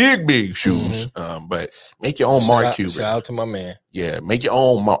shoes big shoes. But make your own Mark Cuban. Shout out to my man. Yeah, make your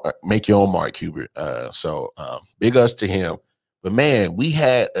own Mark Cuban. Big ups to him. But man, we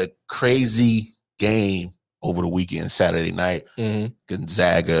had a crazy game over the weekend, Saturday night.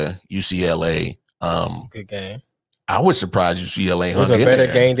 Gonzaga, UCLA. Good game. I was surprised UCLA. It was a better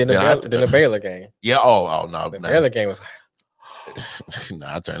game than the Baylor game. Yeah. Oh no. The Baylor game was.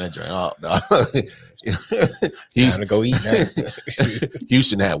 I turn that joint off. No. Time to go eat now.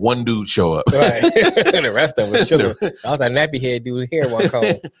 Houston had one dude show up. Right. The rest of them was chilling. I was like nappy head dude here one call.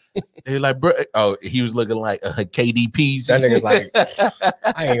 They like, bro. Oh, he was looking like KDP's. That nigga's like,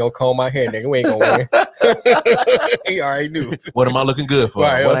 I ain't gonna comb my hair, nigga. We ain't gonna win. He already knew. What am I looking good for?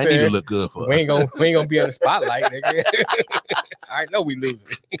 Right, what I need to look good for? We ain't gonna be in the spotlight, nigga. I know we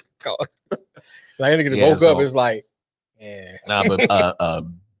losing. Like nigga just woke up. It's like, yeah. Nah, but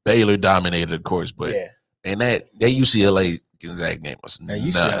Baylor dominated, of course, but and that UCLA Gonzaga game was nuts.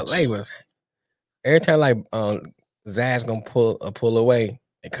 UCLA was every time like Zaz gonna pull away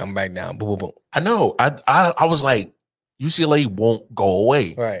and come back down. Boom, boom, boom. I know. I was like, UCLA won't go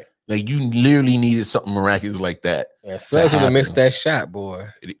away. Right. Like you literally needed something miraculous like that. Yeah, Suggs would have missed that shot, boy.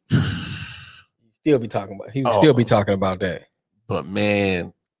 Still be talking about. He would still be talking about that. But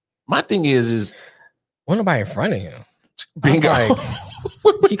man, my thing is wasn't nobody in front of him. Bingo. Like,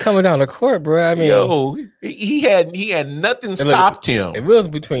 he coming down the court, bro. I mean, yo, he had nothing stopped him. If it was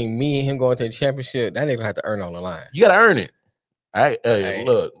between me and him going to the championship, that nigga had to earn on the line. You gotta earn it. Hey,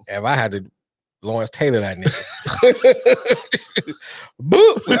 look. If I had to Lawrence Taylor that nigga,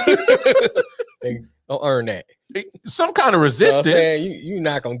 boop, don't earn that. Some kind of resistance. You're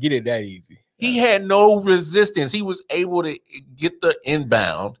not gonna get it that easy. He had no resistance. He was able to get the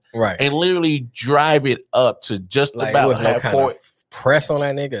inbound, right, and literally drive it up to just like about half court. Press on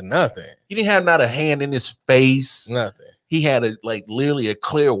that nigga, nothing. He didn't have not a hand in his face, nothing. He had literally a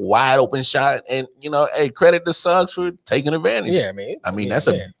clear, wide open shot, and hey, credit to Suggs for taking advantage. Yeah, I mean that's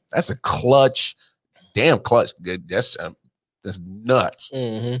a clutch, damn clutch. That's nuts.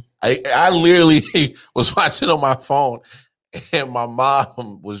 I literally was watching on my phone, and my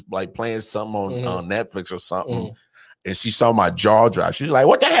mom was like playing something on Netflix or something. And she saw my jaw drop. She's like,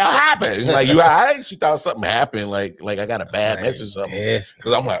 "What the hell happened?" Like, you all right? She thought something happened. Like I got a bad message or something.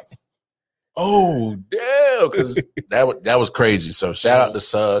 Because I'm like, oh damn, because that was crazy. So shout out to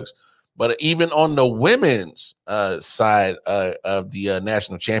Suggs. But even on the women's side of the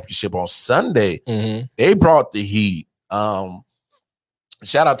national championship on Sunday, they brought the heat.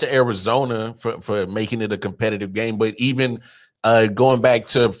 Shout out to Arizona for making it a competitive game. But even going back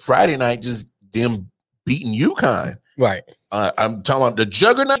to Friday night, just them beating UConn. Right. I'm talking about the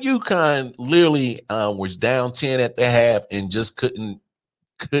juggernaut. UConn literally was down 10 at the half and just couldn't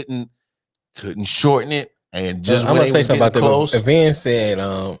shorten it. And just I'm gonna say something about that. Evan said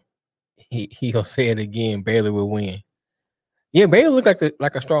he gonna say it again. Baylor will win. Yeah, Baylor looked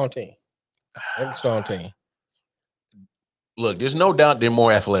like a strong team. Like a strong team. Look, there's no doubt they're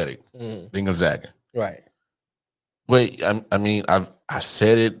more athletic than Gonzaga. Right. But I mean, I've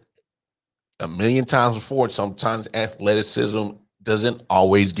said it a million times before. Sometimes athleticism doesn't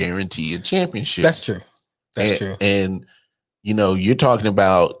always guarantee a championship. That's true. That's true. And you're talking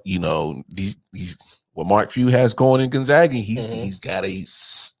about these what Mark Few has going in Gonzaga. He's got a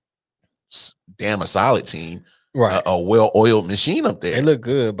solid team, right? A well-oiled machine up there. They look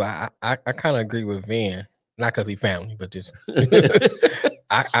good, but I kind of agree with Van. Not because he found me, but just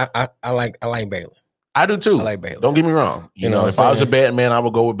I like Baylor. I do too. I like Baylor. Don't get me wrong. You know if I was a bad man, I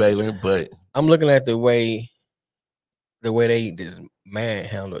would go with Baylor. But I'm looking at the way they just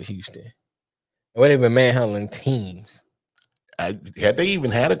manhandled Houston. The way they've been manhandling teams. Had they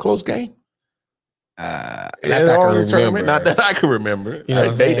even had a close game? Not that I can remember.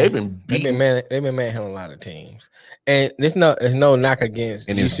 They've been beating. They've been manhandling a lot of teams. And there's no knock against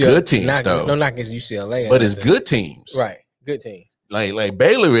and it's good teams though. No knock against UCLA. But it's good teams. Right. Good teams. Like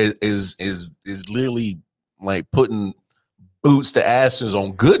Baylor is literally like putting boots to asses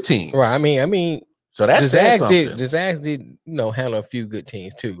on good teams. Right. I mean so that's the Zags did handle a few good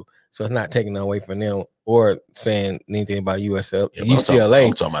teams too. So it's not taking away from them or saying anything about UCLA.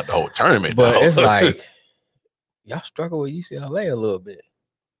 I'm talking about the whole tournament. But it's like y'all struggle with UCLA a little bit.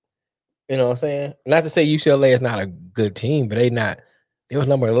 You know what I'm saying? Not to say UCLA is not a good team, but they was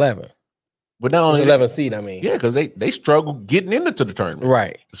number 11. But not only 11 seed, I mean. Yeah, because they struggle getting into the tournament.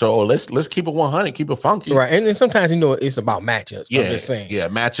 Right. So let's keep it 100, keep it funky. Right. And then sometimes it's about matchups. Yeah. I'm just saying. Yeah,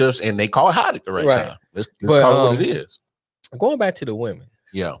 matchups, and they call it hot at the right time. Let's call it what it is. Going back to the women.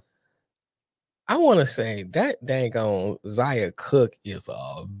 Yeah. I want to say that dang on Zia Cook is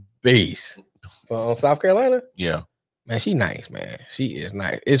a beast. From South Carolina? Yeah. Man, she nice, man. She is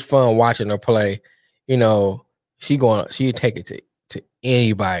nice. It's fun watching her play. You know, she take it to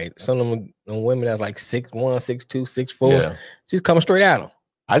anybody. Some of them women that's like 6'1", 6'2", 6'4". Yeah. She's coming straight at them.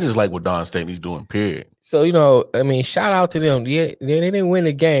 I just like what Dawn Staley's doing, period. So, you know, I mean, shout out to them. Yeah, they didn't win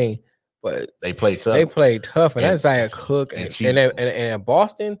the game, but they played tough. They played tough, and that's Zia Cook and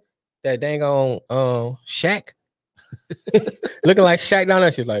Boston, that dang on Shaq. Looking like Shaq down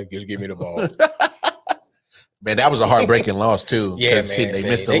there. She's like, just give me the ball. Man, that was a heartbreaking loss too. Yeah, man. They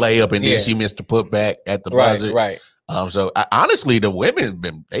missed the layup and then she missed the putback at the buzzer. Right. So honestly, the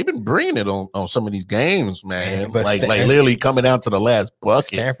women they've been bringing it on some of these games, man. But like literally coming down to the last bucket.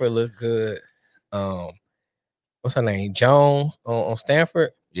 Stanford looked good. What's her name? Jones on Stanford.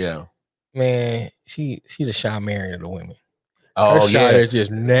 Yeah, man, she's a Shaw Marion of the women. Oh, her shot is just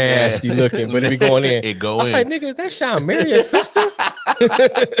nasty looking, but it be going in. It go I was in. like, nigga, is that Shaw Marion's sister?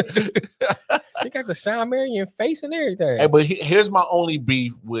 They got the Shaw Marion face and everything. Hey, but here's my only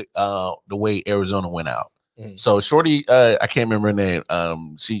beef with the way Arizona went out. Mm. So Shorty, I can't remember her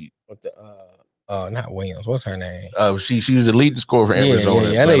name. She with the not Williams. What's her name? She was the leading scorer for Arizona.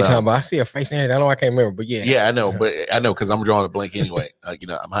 Yeah. I know you're talking about. I see her face and everything. I know I can't remember, but yeah. Yeah, I know, but I know because I'm drawing a blank anyway. You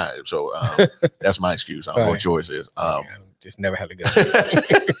know, I'm high, so that's my excuse. I don't know what yours is. I just never had to go.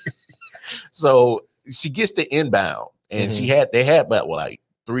 So she gets the inbound, and they had about like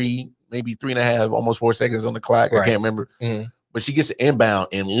 3.5, almost 4 seconds on the clock. Right. I can't remember, Mm-hmm. but she gets the inbound,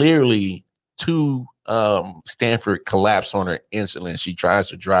 and literally two Stanford collapse on her instantly. And she tries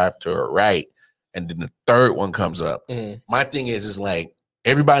to drive to her right, and then the third one comes up. Mm-hmm. My thing is like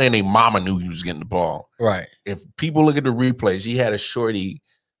everybody and their mama knew he was getting the ball. Right. If people look at the replays, he had a shorty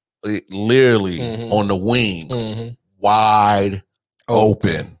literally on the wing, wide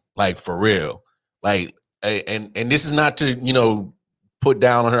open, like for real. Like, and this is not to, you know, put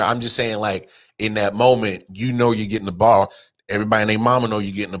down on her. I'm just saying, like, in that moment, you know you're getting the ball. Everybody and their mama know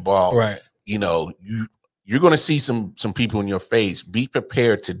you're getting the ball. Right. You know, you're gonna see some people in your face. Be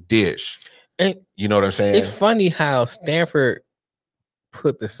prepared to dish. And you know what I'm saying? It's funny how Stanford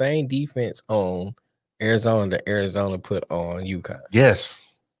put the same defense on Arizona that Arizona put on UConn. Yes.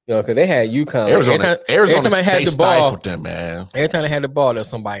 You know, because they had UConn. Arizona every time had the ball with them, man. Every time they had the ball, there's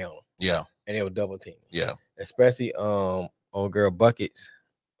somebody on them. Yeah. And they were double team. Yeah. Especially old girl Buckets.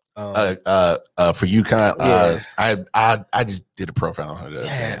 For UConn, yeah. I just did a profile on her.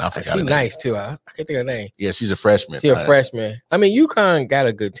 Yeah, I forgot. She's nice too. I can't think of her name. Yeah, she's a freshman. She's a freshman. I mean, UConn got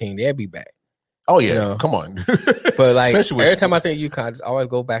a good team. They'll be back. Oh yeah, you know? Come on. But like every time I think UConn, I just always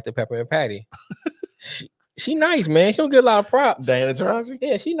go back to Peppermint Patty. She nice, man. She don't get a lot of props. Diana Taurasi?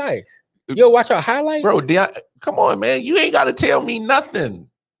 Yeah, she nice. Yo, watch her highlights. Bro, come on, man. You ain't got to tell me nothing.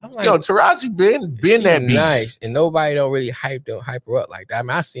 I'm like, yo, Taurasi been that beast. Nice, and nobody don't really hype her up like that. I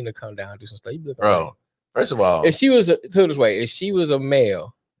mean, I seen her come down and do some stuff. Bro, first of all, if she was if she was a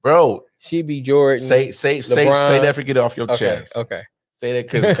male, bro, she'd be Jordan. Say that. Forget it off your chest. Okay. Say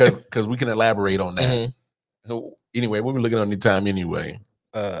that because we can elaborate on that. Anyway, we were looking on the time anyway.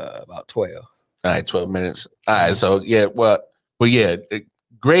 About 12. All right, 12 minutes. All right, so yeah, but yeah,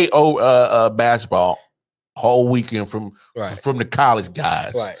 great basketball whole weekend from the college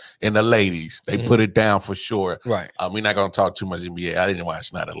guys and the ladies. They put it down for sure. Right. We're not gonna talk too much NBA. I didn't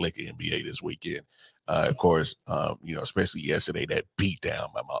watch not a lick of NBA this weekend. Of course, you know, especially yesterday, that beat down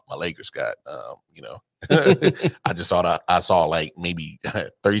my Lakers got. You know, I just saw like maybe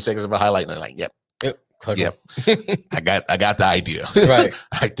 30 seconds of a highlight, and I'm like, yep. I got the idea. Right.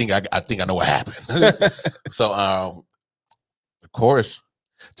 I think I know what happened. So of course,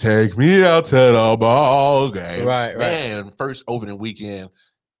 take me out to the ball game. Right. Man, first opening weekend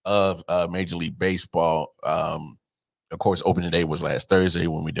of Major League Baseball. Of course, opening day was last Thursday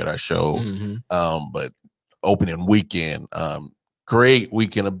when we did our show. But opening weekend, great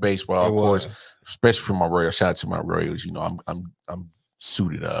weekend of baseball, of course, especially for my Royals. Shout out to my Royals. You know, I'm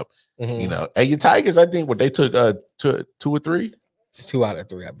suited up. You know, and your Tigers, I think what they took 2 or 3. 2 out of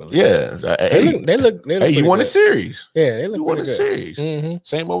 3, I believe. Yeah, they look. Hey, you won a series. Yeah, they look. You won a good. Series.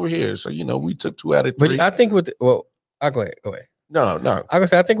 Same over here. So you know, we took 2 out of 3. But I think I'll go ahead. No. I'm gonna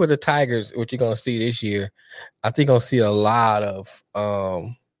say I think with the Tigers, what you're gonna see this year, I think you're gonna see a lot of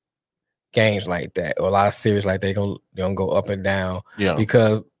games like that, or a lot of series like they're gonna go up and down. Yeah,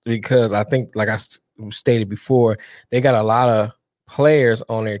 because I think, like I stated before, they got a lot of players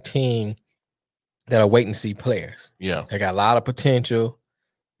on their team that are waiting to see players. Yeah, they got a lot of potential.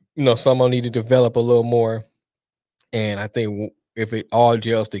 You know, some will need to develop a little more, and I think if it all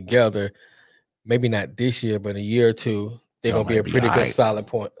gels together, maybe not this year, but a year or two, they're gonna be a pretty good solid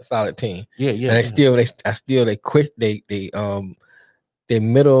team. Yeah. And they the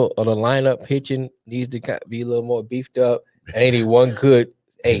middle of the lineup pitching needs to be a little more beefed up. And they need one good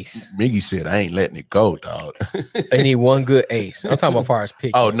ace. Miggy said, I ain't letting it go, dog. They need one good ace. I'm talking about as far as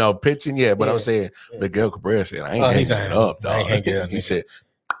pitching. Oh, no, pitching, yeah. But I'm saying, Miguel Cabrera said, I ain't hanging it up, dog. He said,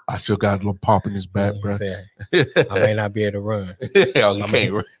 I still got a little pop in his back, bro. Said, I may not be able to run. I'm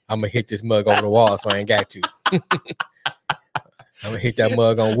going to hit this mug over the wall, so I ain't got to. I'm going to hit that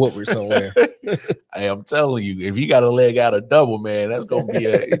mug on Woodward somewhere. Hey, I'm telling you, if you got a leg out of double, man, that's going to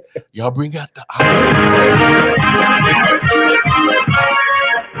be y'all bring out the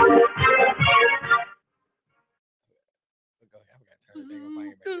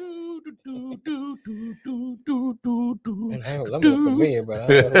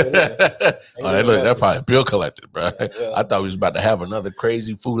that's probably a bill collector, bro. I thought we was about to have another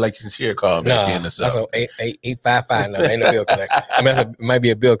crazy food like Sincere call back in or something. That's 855. No, ain't no bill collector. I mean, it might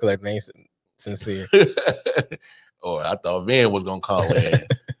be a bill collector, ain't Sincere. Or I thought Van was gonna call in.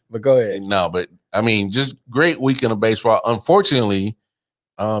 But go ahead. No, but I mean, just great weekend of baseball. Unfortunately,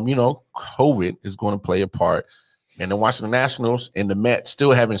 COVID is going to play a part. And the Washington Nationals and the Mets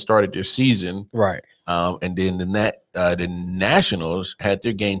still haven't started their season. Right. And then the Nationals had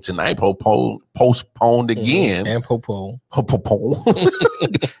their game tonight postponed again. And postponed.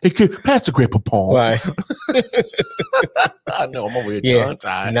 It could pass the great postponed. Right. I know I'm over here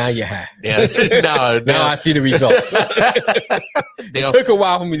tongue-tied. Now you're high. Yeah. Now I see the results. It took a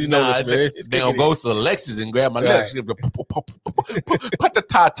while for me to know this, man. They don't go to Alexis and grab my lips. Put the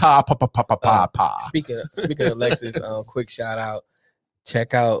ta-ta, pa. Speaking of Alexis, quick shout out.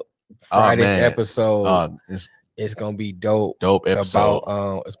 Check out Friday's episode. It's gonna be dope. Dope episode.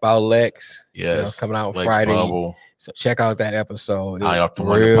 It's about Lex. Yes, coming out on Lex Friday. Bubble. So check out that episode.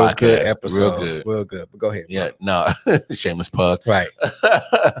 Real good episode. Real good. But go ahead. Yeah, no, shameless plug. Right.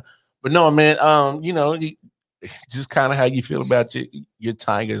 But no, man. Just kind of how you feel about your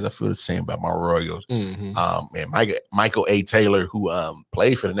Tigers. I feel the same about my Royals. Mm-hmm. And Michael A. Taylor, who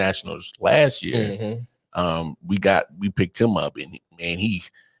played for the Nationals last year. Mm-hmm. We picked him up, and man, he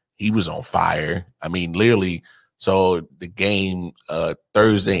was on fire. I mean, literally. So the game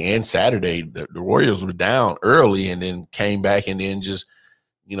Thursday and Saturday, the Royals were down early, and then came back, and then just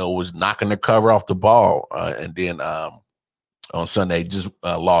was knocking the cover off the ball, and then on Sunday just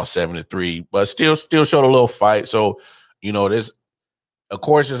lost 7-3, but still showed a little fight. So there's, of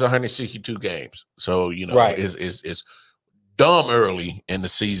course, it's 162 games. So right. it's dumb early in the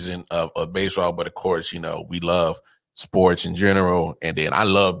season of baseball, but of course, we love sports in general, and then I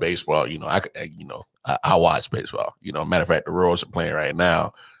love baseball. I watch baseball. Matter of fact, the Royals are playing right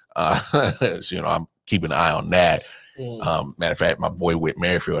now, so I'm keeping an eye on that. Matter of fact, my boy Whit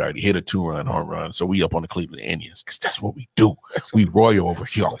Merrifield already hit a 2-run home run, so we up on the Cleveland Indians because that's what we do. We royal over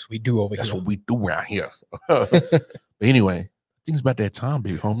here. That's what we do over here. That's what we do around here. But anyway, I think it's about that time,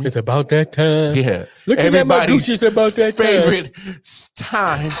 big homie. It's about that time. Yeah. Look at everybody's it's about that favorite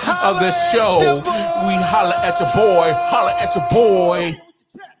time of the show. We holler at your boy. Holler at your boy.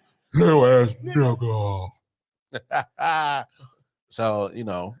 Little ass nigga.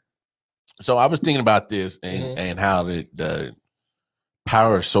 So I was thinking about this and how the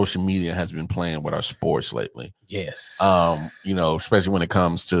power of social media has been playing with our sports lately. Yes. Especially when it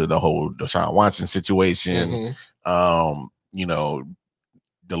comes to the whole Deshaun Watson situation. The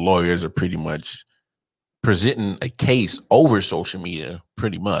lawyers are pretty much presenting a case over social media,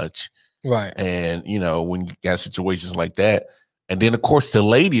 pretty much. Right. And, when you got situations like that, and then, of course, the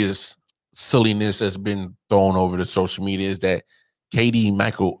latest silliness has been thrown over to social media is that KD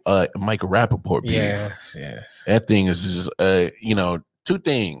Michael Rappaport beef. Yes. That thing is just, two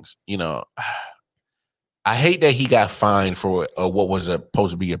things. I hate that he got fined for what was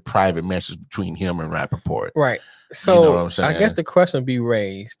supposed to be a private message between him and Rappaport. Right. So I guess the question be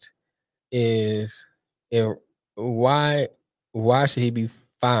raised is, why should he be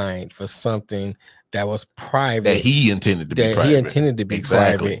fined for something that was private, that he intended to be private? He intended to be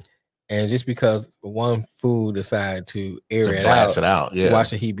private, and just because one fool decided to air it out, yeah. Why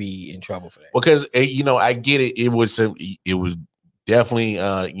should he be in trouble for that? Because I get it. It was definitely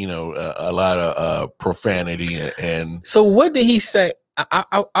a lot of profanity and. So what did he say?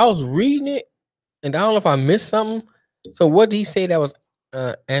 I was reading it, and I don't know if I missed something. So what did he say that was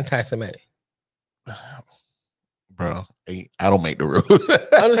anti-Semitic? Bro, I don't make the rules.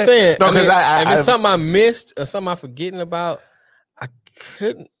 I'm just saying. No, because if it's something I missed or something I'm forgetting about, I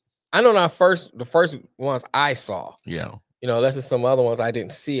couldn't. I know the first ones I saw. Yeah. Unless it's some other ones I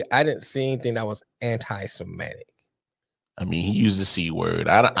didn't see. I didn't see anything that was anti-Semitic. I mean, he used the C word.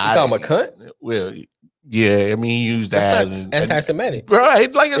 You call him a cunt? Well, yeah. I mean, he used that. Anti-Semitic.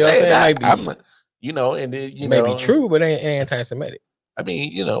 Right. Like I said, and it may be true, but it ain't anti-Semitic. I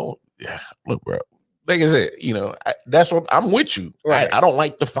mean, yeah, look, bro. Like I said, that's what I'm with you. Right. I don't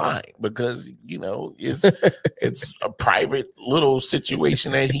like the fine because it's a private little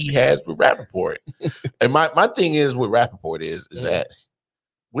situation that he has with Rappaport. And my thing is with Rappaport is that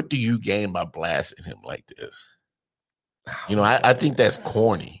what do you gain by blasting him like this? I think that's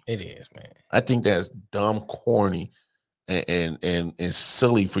corny. It is, man. I think that's dumb, corny, and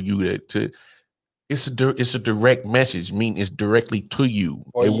silly for you to. It's a direct message. I mean, it's directly to you.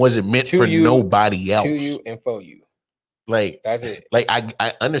 It wasn't meant for nobody else. To you and for you. Like that's it. Like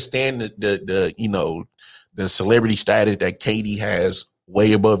I understand the celebrity status that Katie has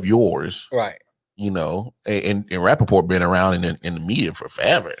way above yours. Right. And Rappaport been around in the media for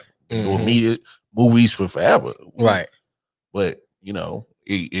forever. Media movies for forever. Right. But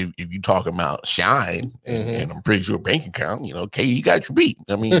if you talk about shine and I'm pretty sure bank account, Katie got you beat.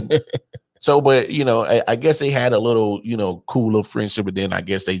 I mean. So, but, I guess they had a little, cool little friendship, but then I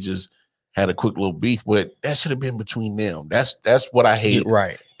guess they just had a quick little beef, but that should have been between them. That's what I hate.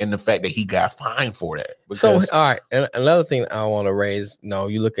 Right. And the fact that he got fined for that. So, all right. And another thing I want to raise,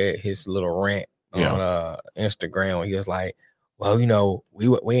 you look at his little rant on Instagram where he was like, well,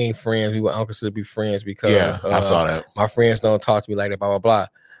 we ain't friends. We were unconsidered to be friends because I saw that. My friends don't talk to me like that, blah, blah,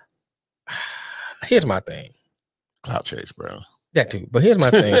 blah. Here's my thing. Clout chase, bro. That too. But here's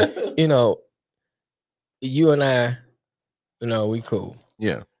my thing. You and I, we cool.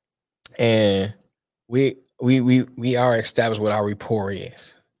 Yeah. And we are established what our rapport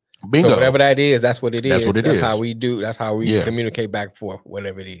is. Bingo. So whatever that is, that's what it is. That's what it is. That's how we do. That's how we communicate back and forth,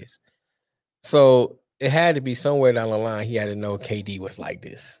 whatever it is. So it had to be somewhere down the line he had to know KD was like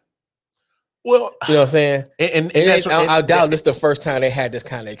this. Well, you know what I'm saying? And I doubt this is the first time they had this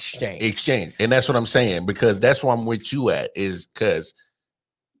kind of exchange. And that's what I'm saying, because that's where I'm with you at, is because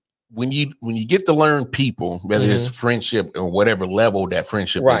when you get to learn people, whether it's friendship or whatever level that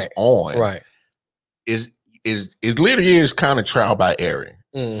friendship is on, right, it literally is kind of trial by error.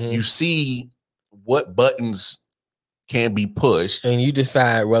 You see what buttons can be pushed, and you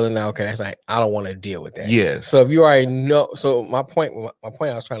decide whether or not, okay, that's like, I don't want to deal with that. Yes. So if you already know, so my point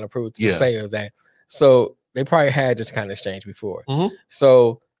I was trying to prove to say is that, so they probably had this kind of exchange before.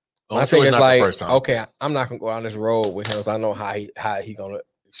 So I think it's like, okay, I'm not gonna go on this road with him, so I know how he gonna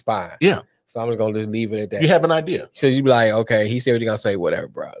expire. Yeah. So I'm just gonna just leave it at that. You have an idea. So you be like, okay, he said what he gonna say, whatever,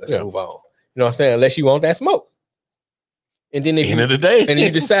 bro. Let's move on. You know what I'm saying? Unless you want that smoke. And then end of the day, and you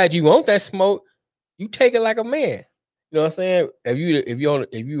decide you want that smoke, you take it like a man. You know what I'm saying? If you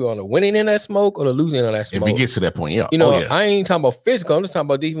on the winning in that smoke or the losing in that smoke. If it gets to that point, yeah. I ain't talking about physical. I'm just talking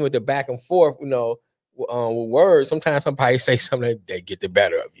about even with the back and forth, with words. Sometimes somebody say something that get the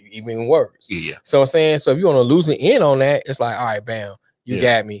better of you, even in words. Yeah. So I'm saying, so if you on a losing end on that, it's like, all right, bam, you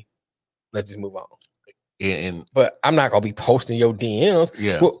got me. Let's just move on. But I'm not gonna be posting your DMs.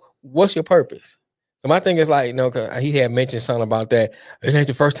 Yeah. What's your purpose? So my thing is like, cause he had mentioned something about that. It ain't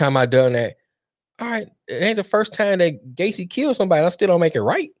the first time I done that. All right, it ain't the first time that Gacy killed somebody. I still don't make it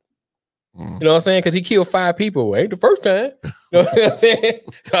right. You know what I'm saying? Because he killed 5 people. It ain't the first time. You know what I'm saying?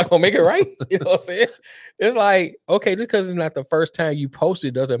 So I'm gonna make it right. You know what I'm saying? It's like, okay, just because it's not the first time you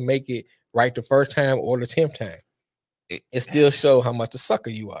posted doesn't make it right the first time or the 10th time. It still show how much a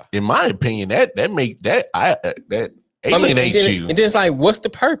sucker you are. In my opinion, that alienates you. And then it's like, what's the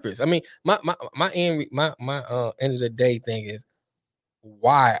purpose? I mean, my end of the day thing is,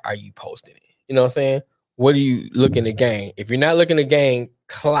 why are you posting it? You know what I'm saying? What are you looking to gain? If you're not looking to gain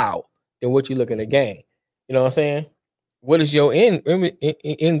clout, then what you looking to gain? You know what I'm saying? What is your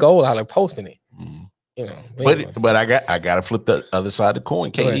end goal out of posting it? But I gotta flip the other side of the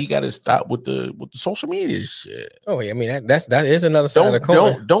coin. KD got to stop with the social media shit. Oh yeah, I mean that is another side of the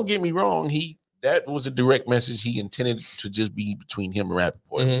coin. Don't get me wrong. That was a direct message he intended to just be between him and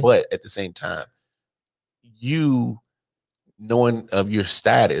Rappaport. But at the same time, you knowing of your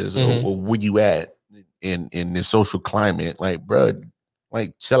status or where you at in this social climate, like, bro,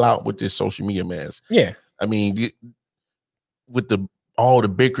 like, chill out with this social media mess. Yeah. I mean, with all the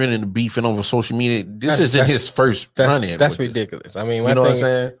bickering and the beefing over social media, this isn't his first run-in. That's ridiculous. I mean, you know what I'm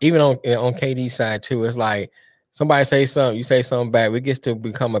saying? Even on KD's side too, it's like somebody say something, you say something back, it gets to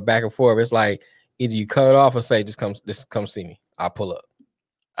become a back and forth. It's like either you cut it off or say, just come see me. I'll pull up.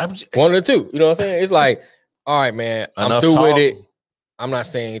 One or two. You know what I'm saying? It's like, all right, man, I'm through with it. I'm not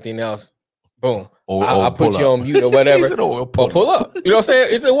saying anything else. Boom. I'll put you on mute or whatever. Or pull up. You know what I'm saying?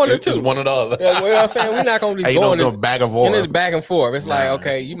 It's one or two. It's one or the other. You know what I'm saying? We're not going to be going back and forth. And it's back and forth. It's like,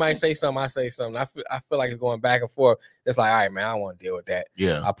 okay, you might say something, I say something. I feel like it's going back and forth. It's like, all right, man, I don't want to deal with that.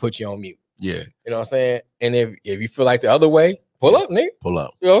 Yeah. I'll put you on mute. Yeah. You know what I'm saying? And if you feel like the other way, Pull up, nigga. Pull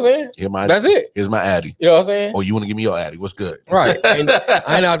up. You know what I'm saying? That's it. Here's my Addy. You know what I'm saying? Oh, you want to give me your Addy? What's good? Right. And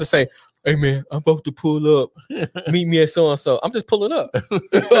I ain't out to say, hey man, I'm about to pull up. Meet me at so and so. I'm just pulling up. You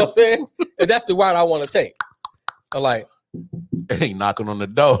know what I'm saying? And that's the route I want to take. I'm like, hey, knocking on the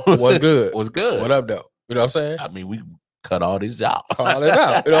door. What's good? What's good? What up, though? You know what I'm saying? I mean, we cut all this out. Cut all this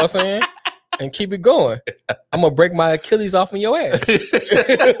out. You know what I'm saying? And keep it going. I'm gonna break my Achilles off in your ass. You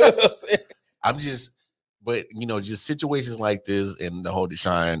know what I'm saying? I'm just, but you know, just situations like this and the whole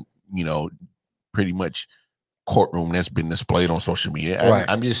Deshaun, you know, pretty much courtroom that's been displayed on social media. Right.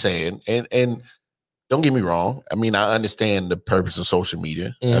 I'm just saying, and don't get me wrong. I mean, I understand the purpose of social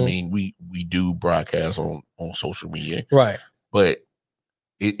media. I mean, we do broadcast on social media, right? But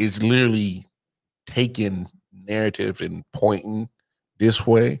it's literally taking narrative and pointing this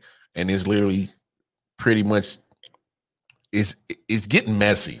way, and it's literally pretty much it's getting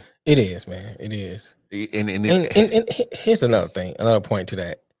messy. It is, man. It is. And here's another thing, another point to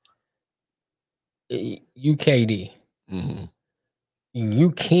that. UKD. Mm-hmm.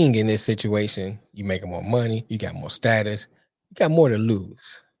 You king in this situation. You making more money. You got more status. You got more to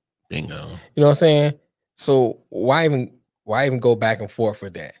lose. Bingo. You know what I'm saying? So why even go back and forth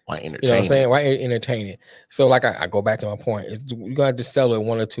with that? Why entertain? You know what I'm saying? Why entertain it? So like I go back to my point. You're gonna have to sell it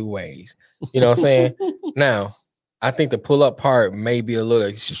one or two ways. You know what I'm saying? Now, I think the pull-up part may be a little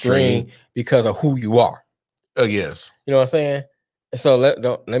extreme because of who you are. Oh, yes. You know what I'm saying? So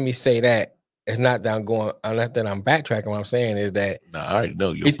let me say that. It's not that I'm going, unless that I'm backtracking. What I'm saying is that I already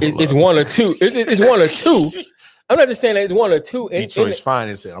know you. It's one or two. It's one or two. I'm not just saying that it's one or two. Detroit's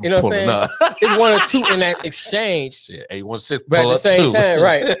finest. I'm pulling up. It's one or two in that exchange. Shit, 816. But at the same time,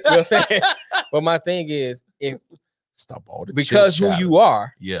 right? You know what I'm saying? But my thing is, if stop all the because who you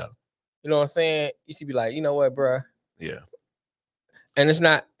are, yeah. You know what I'm saying? You should be like, you know what, bro? Yeah. And it's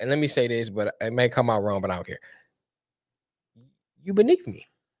not. And let me say this, but it may come out wrong, but I don't care. You beneath me.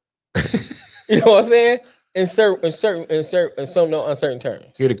 You know what I'm saying? In some no uncertain terms.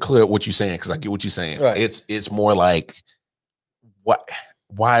 Here to clear up what you're saying, because I get what you're saying. Right. It's more like,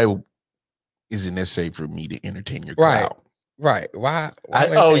 why is it necessary for me to entertain your clout? Right. Why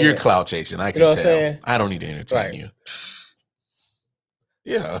you're clout chasing. I can tell. I don't need to entertain you.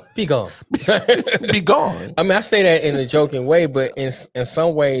 Yeah. Be gone. Be gone. I mean, I say that in a joking way, but in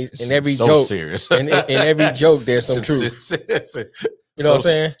some ways, in every so joke, serious. in every joke, there's some truth. You know what I'm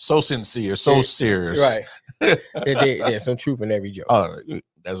saying? So sincere, so serious. Right. There's some truth in every joke. Oh,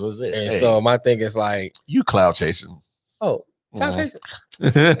 that's what it is. And so my thing is like, you cloud chasing. Oh, cloud chasing.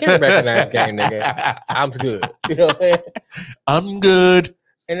 Can't recognize game, nigga. I'm good. You know what I'm saying? I'm good.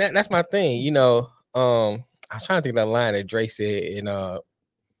 And that's my thing. You know, I was trying to think of that line that Dre said in what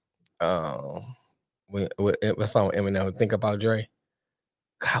song Eminem Think About Dre.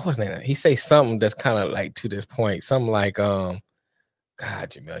 God, what's that? He say something that's kind of like to this point. Something like God,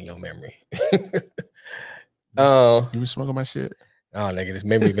 Jamel, your memory. You been smoking my shit? Oh, nigga, this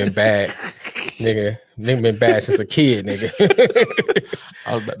memory been bad. Nigga been bad since a kid, nigga.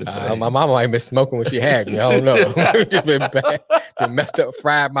 I was about to say. My mama ain't been smoking when she had me. I don't know. Just been bad. Just messed up,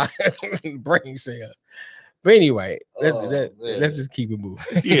 fried my brain cells. But anyway, let's just keep it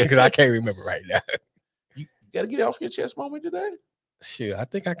moving. Yeah, because I can't remember right now. You got to get it off your chest moment today? Sure, I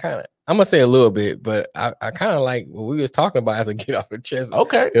think I'm gonna say a little bit, but I kind of like what we was talking about as a get off your chest.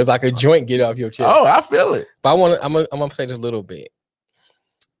 Okay. It was like a joint get off your chest. Oh, I feel it. But I'm gonna say just a little bit.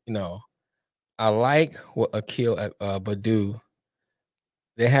 You know, I like what Akil Badu.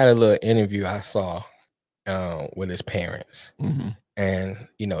 They had a little interview I saw with his parents, and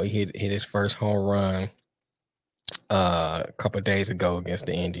you know he hit his first home run a couple of days ago against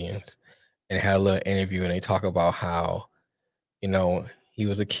the Indians, and had a little interview, and they talk about how, you know, he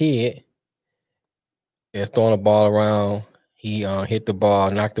was a kid. They're throwing the ball around. He hit the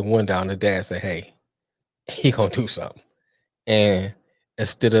ball, knocked the wind down. The dad said, "Hey, he gonna do something." And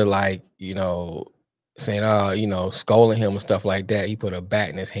instead of like, you know, saying, you know, scolding him and stuff like that, he put a bat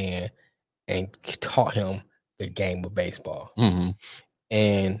in his hand and taught him the game of baseball.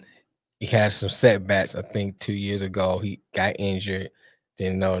 And he had some setbacks. I think 2 years ago he got injured.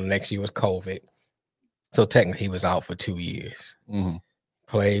 Then the next year was COVID. So technically he was out for 2 years.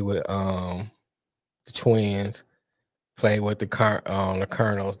 Played with the Twins, played with the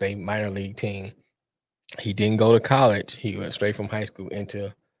Colonels, they minor league team. He didn't go to college. He went straight from high school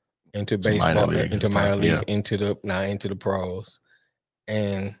into baseball, into minor league, into the pros.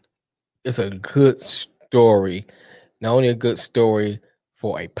 And it's a good story. Not only a good story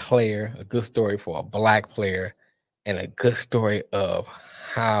for a player, a good story for a Black player, and a good story of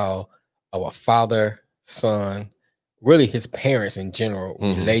how a father, son, really his parents in general,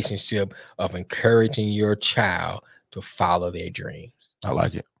 relationship of encouraging your child to follow their dreams. I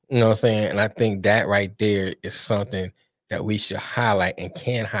like it. You know what I'm saying? And I think that right there is something that we should highlight and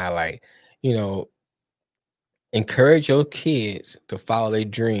can highlight. You know, encourage your kids to follow their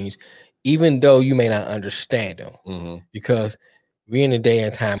dreams, even though you may not understand them, because we're in a day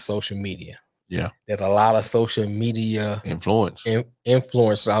and time of social media. Yeah, there's a lot of social media influence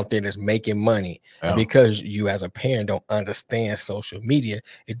out there that's making money. And because you as a parent don't understand social media,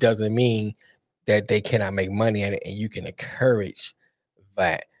 it doesn't mean that they cannot make money at it, and you can encourage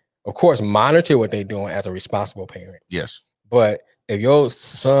that. Of course, monitor what they're doing as a responsible parent. Yes. But if your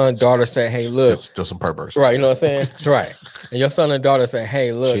son, daughter say, hey, look. Still some perverse. Right, you know what I'm saying? Right. And your son and daughter say,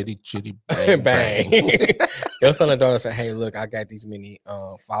 hey, look. Chitty, bang, bang. Your son and daughter say, hey, look, I got these many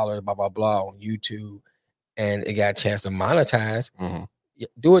followers, blah, blah, blah, on YouTube. And it got a chance to monetize.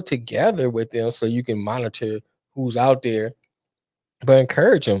 Do it together with them so you can monitor who's out there. But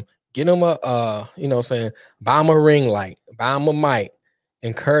encourage them. Get them a, you know what I'm saying? Buy them a ring light. Buy them a mic.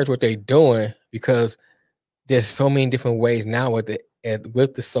 Encourage what they're doing, because there's so many different ways now with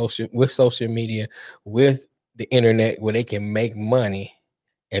social media, with the internet, where they can make money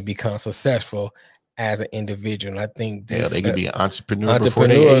and become successful as an individual. And I think they can be an entrepreneur before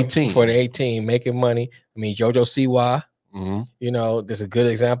they're 18. Before they're 18, making money. I mean, JoJo Siwa, you know, there's a good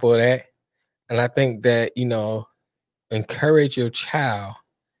example of that. And I think that, you know, encourage your child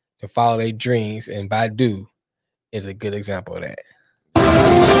to follow their dreams, and Badu is a good example of that. I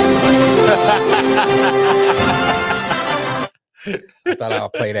thought I'll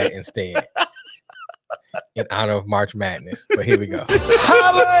play that instead in honor of March Madness, but here we go.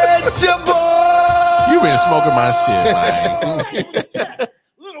 Holla at your boy! You been smoking my shit, man.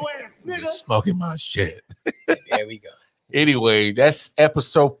 Little ass nigga. Smoking my shit. There we go. Anyway, that's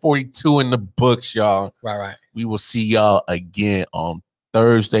episode 42 in the books, y'all. Right. We will see y'all again on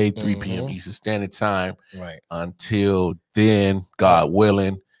Thursday, 3 p.m. Eastern Standard Time. Right. Until then, God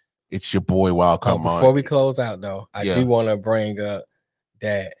willing, it's your boy Wild Come On. Before we close out, though, I do want to bring up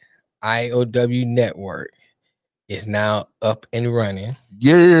that IOW Network is now up and running.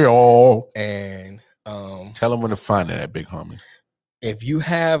 Yeah. And tell them where to find it at, big homie. If you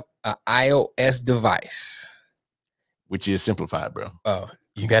have an iOS device, which is simplified, bro. Oh,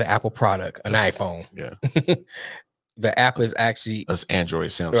 you got an Apple product, an iPhone. Yeah. The app is actually us Android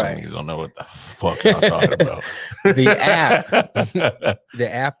Samsung niggas don't know what the fuck I'm talking about. The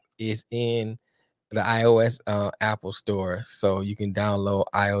app is in the iOS Apple Store, so you can download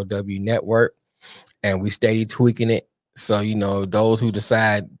IOW Network, and we steady tweaking it. So you know, those who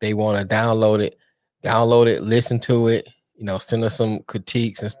decide they want to download it, listen to it. You know, send us some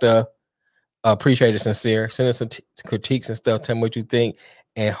critiques and stuff. Appreciate it, sincere. Send us some critiques and stuff. Tell me what you think.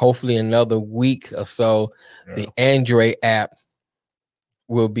 And hopefully another week or so, the Android app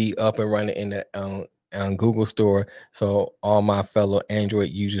will be up and running in the on Google Store. So all my fellow Android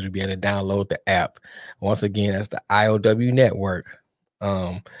users will be able to download the app. Once again, that's the IOW Network.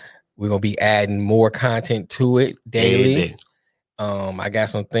 We're gonna be adding more content to it daily. I got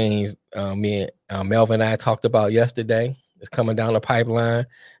some things me and Melvin and I talked about yesterday. It's coming down the pipeline,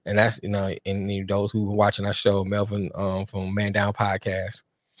 and that's, you know, and those who were watching our show, Melvin from Man Down Podcast,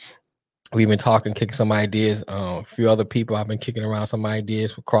 we've been talking, kicking some ideas. A few other people I've been kicking around some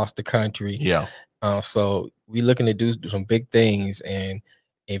ideas across the country. Yeah. So we looking to do some big things, and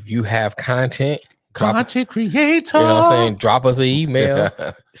if you have content creator, you know what I'm saying, drop us an email,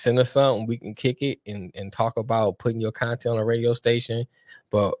 send us something, we can kick it and talk about putting your content on a radio station.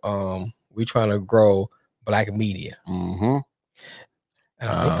 But we trying to grow Black media. And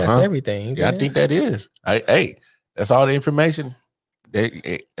I think that's everything. Yeah, I think that is. Hey, that's all the information.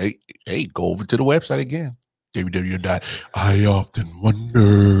 Hey, go over to the website again.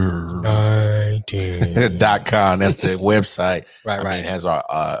 www.ioftenwonder.com. That's the website. Right. It has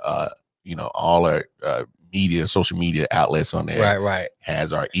our you know, all our media, social media outlets on there. Right.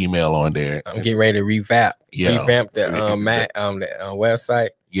 Has our email on there. I'm getting ready to revamp the website.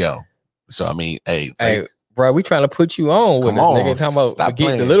 Yeah. So I mean, hey, bro, we trying to put you on with this nigga. Talking about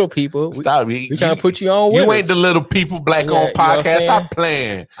forget the little people. Stop. We trying to put you on with us. You ain't the little people Black on podcast. Stop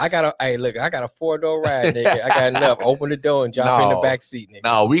playing. I got a 4-door ride, nigga. I got enough. Open the door and jump in the back seat, nigga.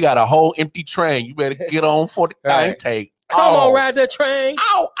 No, we got a whole empty train. You better get on for the intake. Come on, ride the train.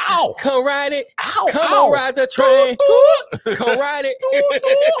 Ow. Come ride it. Come on, ride the train. Come ride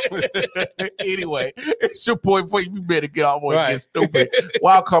it. Anyway, it's your boy. Before you better get off and get stupid.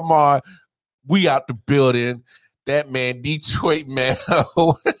 Well, come on. We out the building. That man, Detroit man.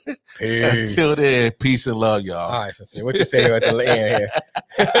 Until then, peace and love, y'all. All right, sincere. What you say at the end here?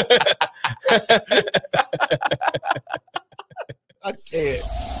 I can't.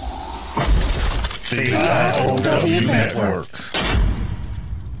 The IOW Network.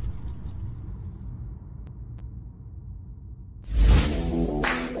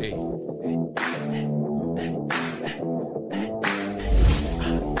 Hey.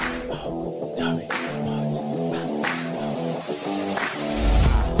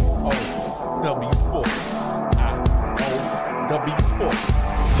 W Sports. W Sports.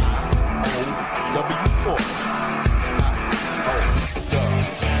 W Sports.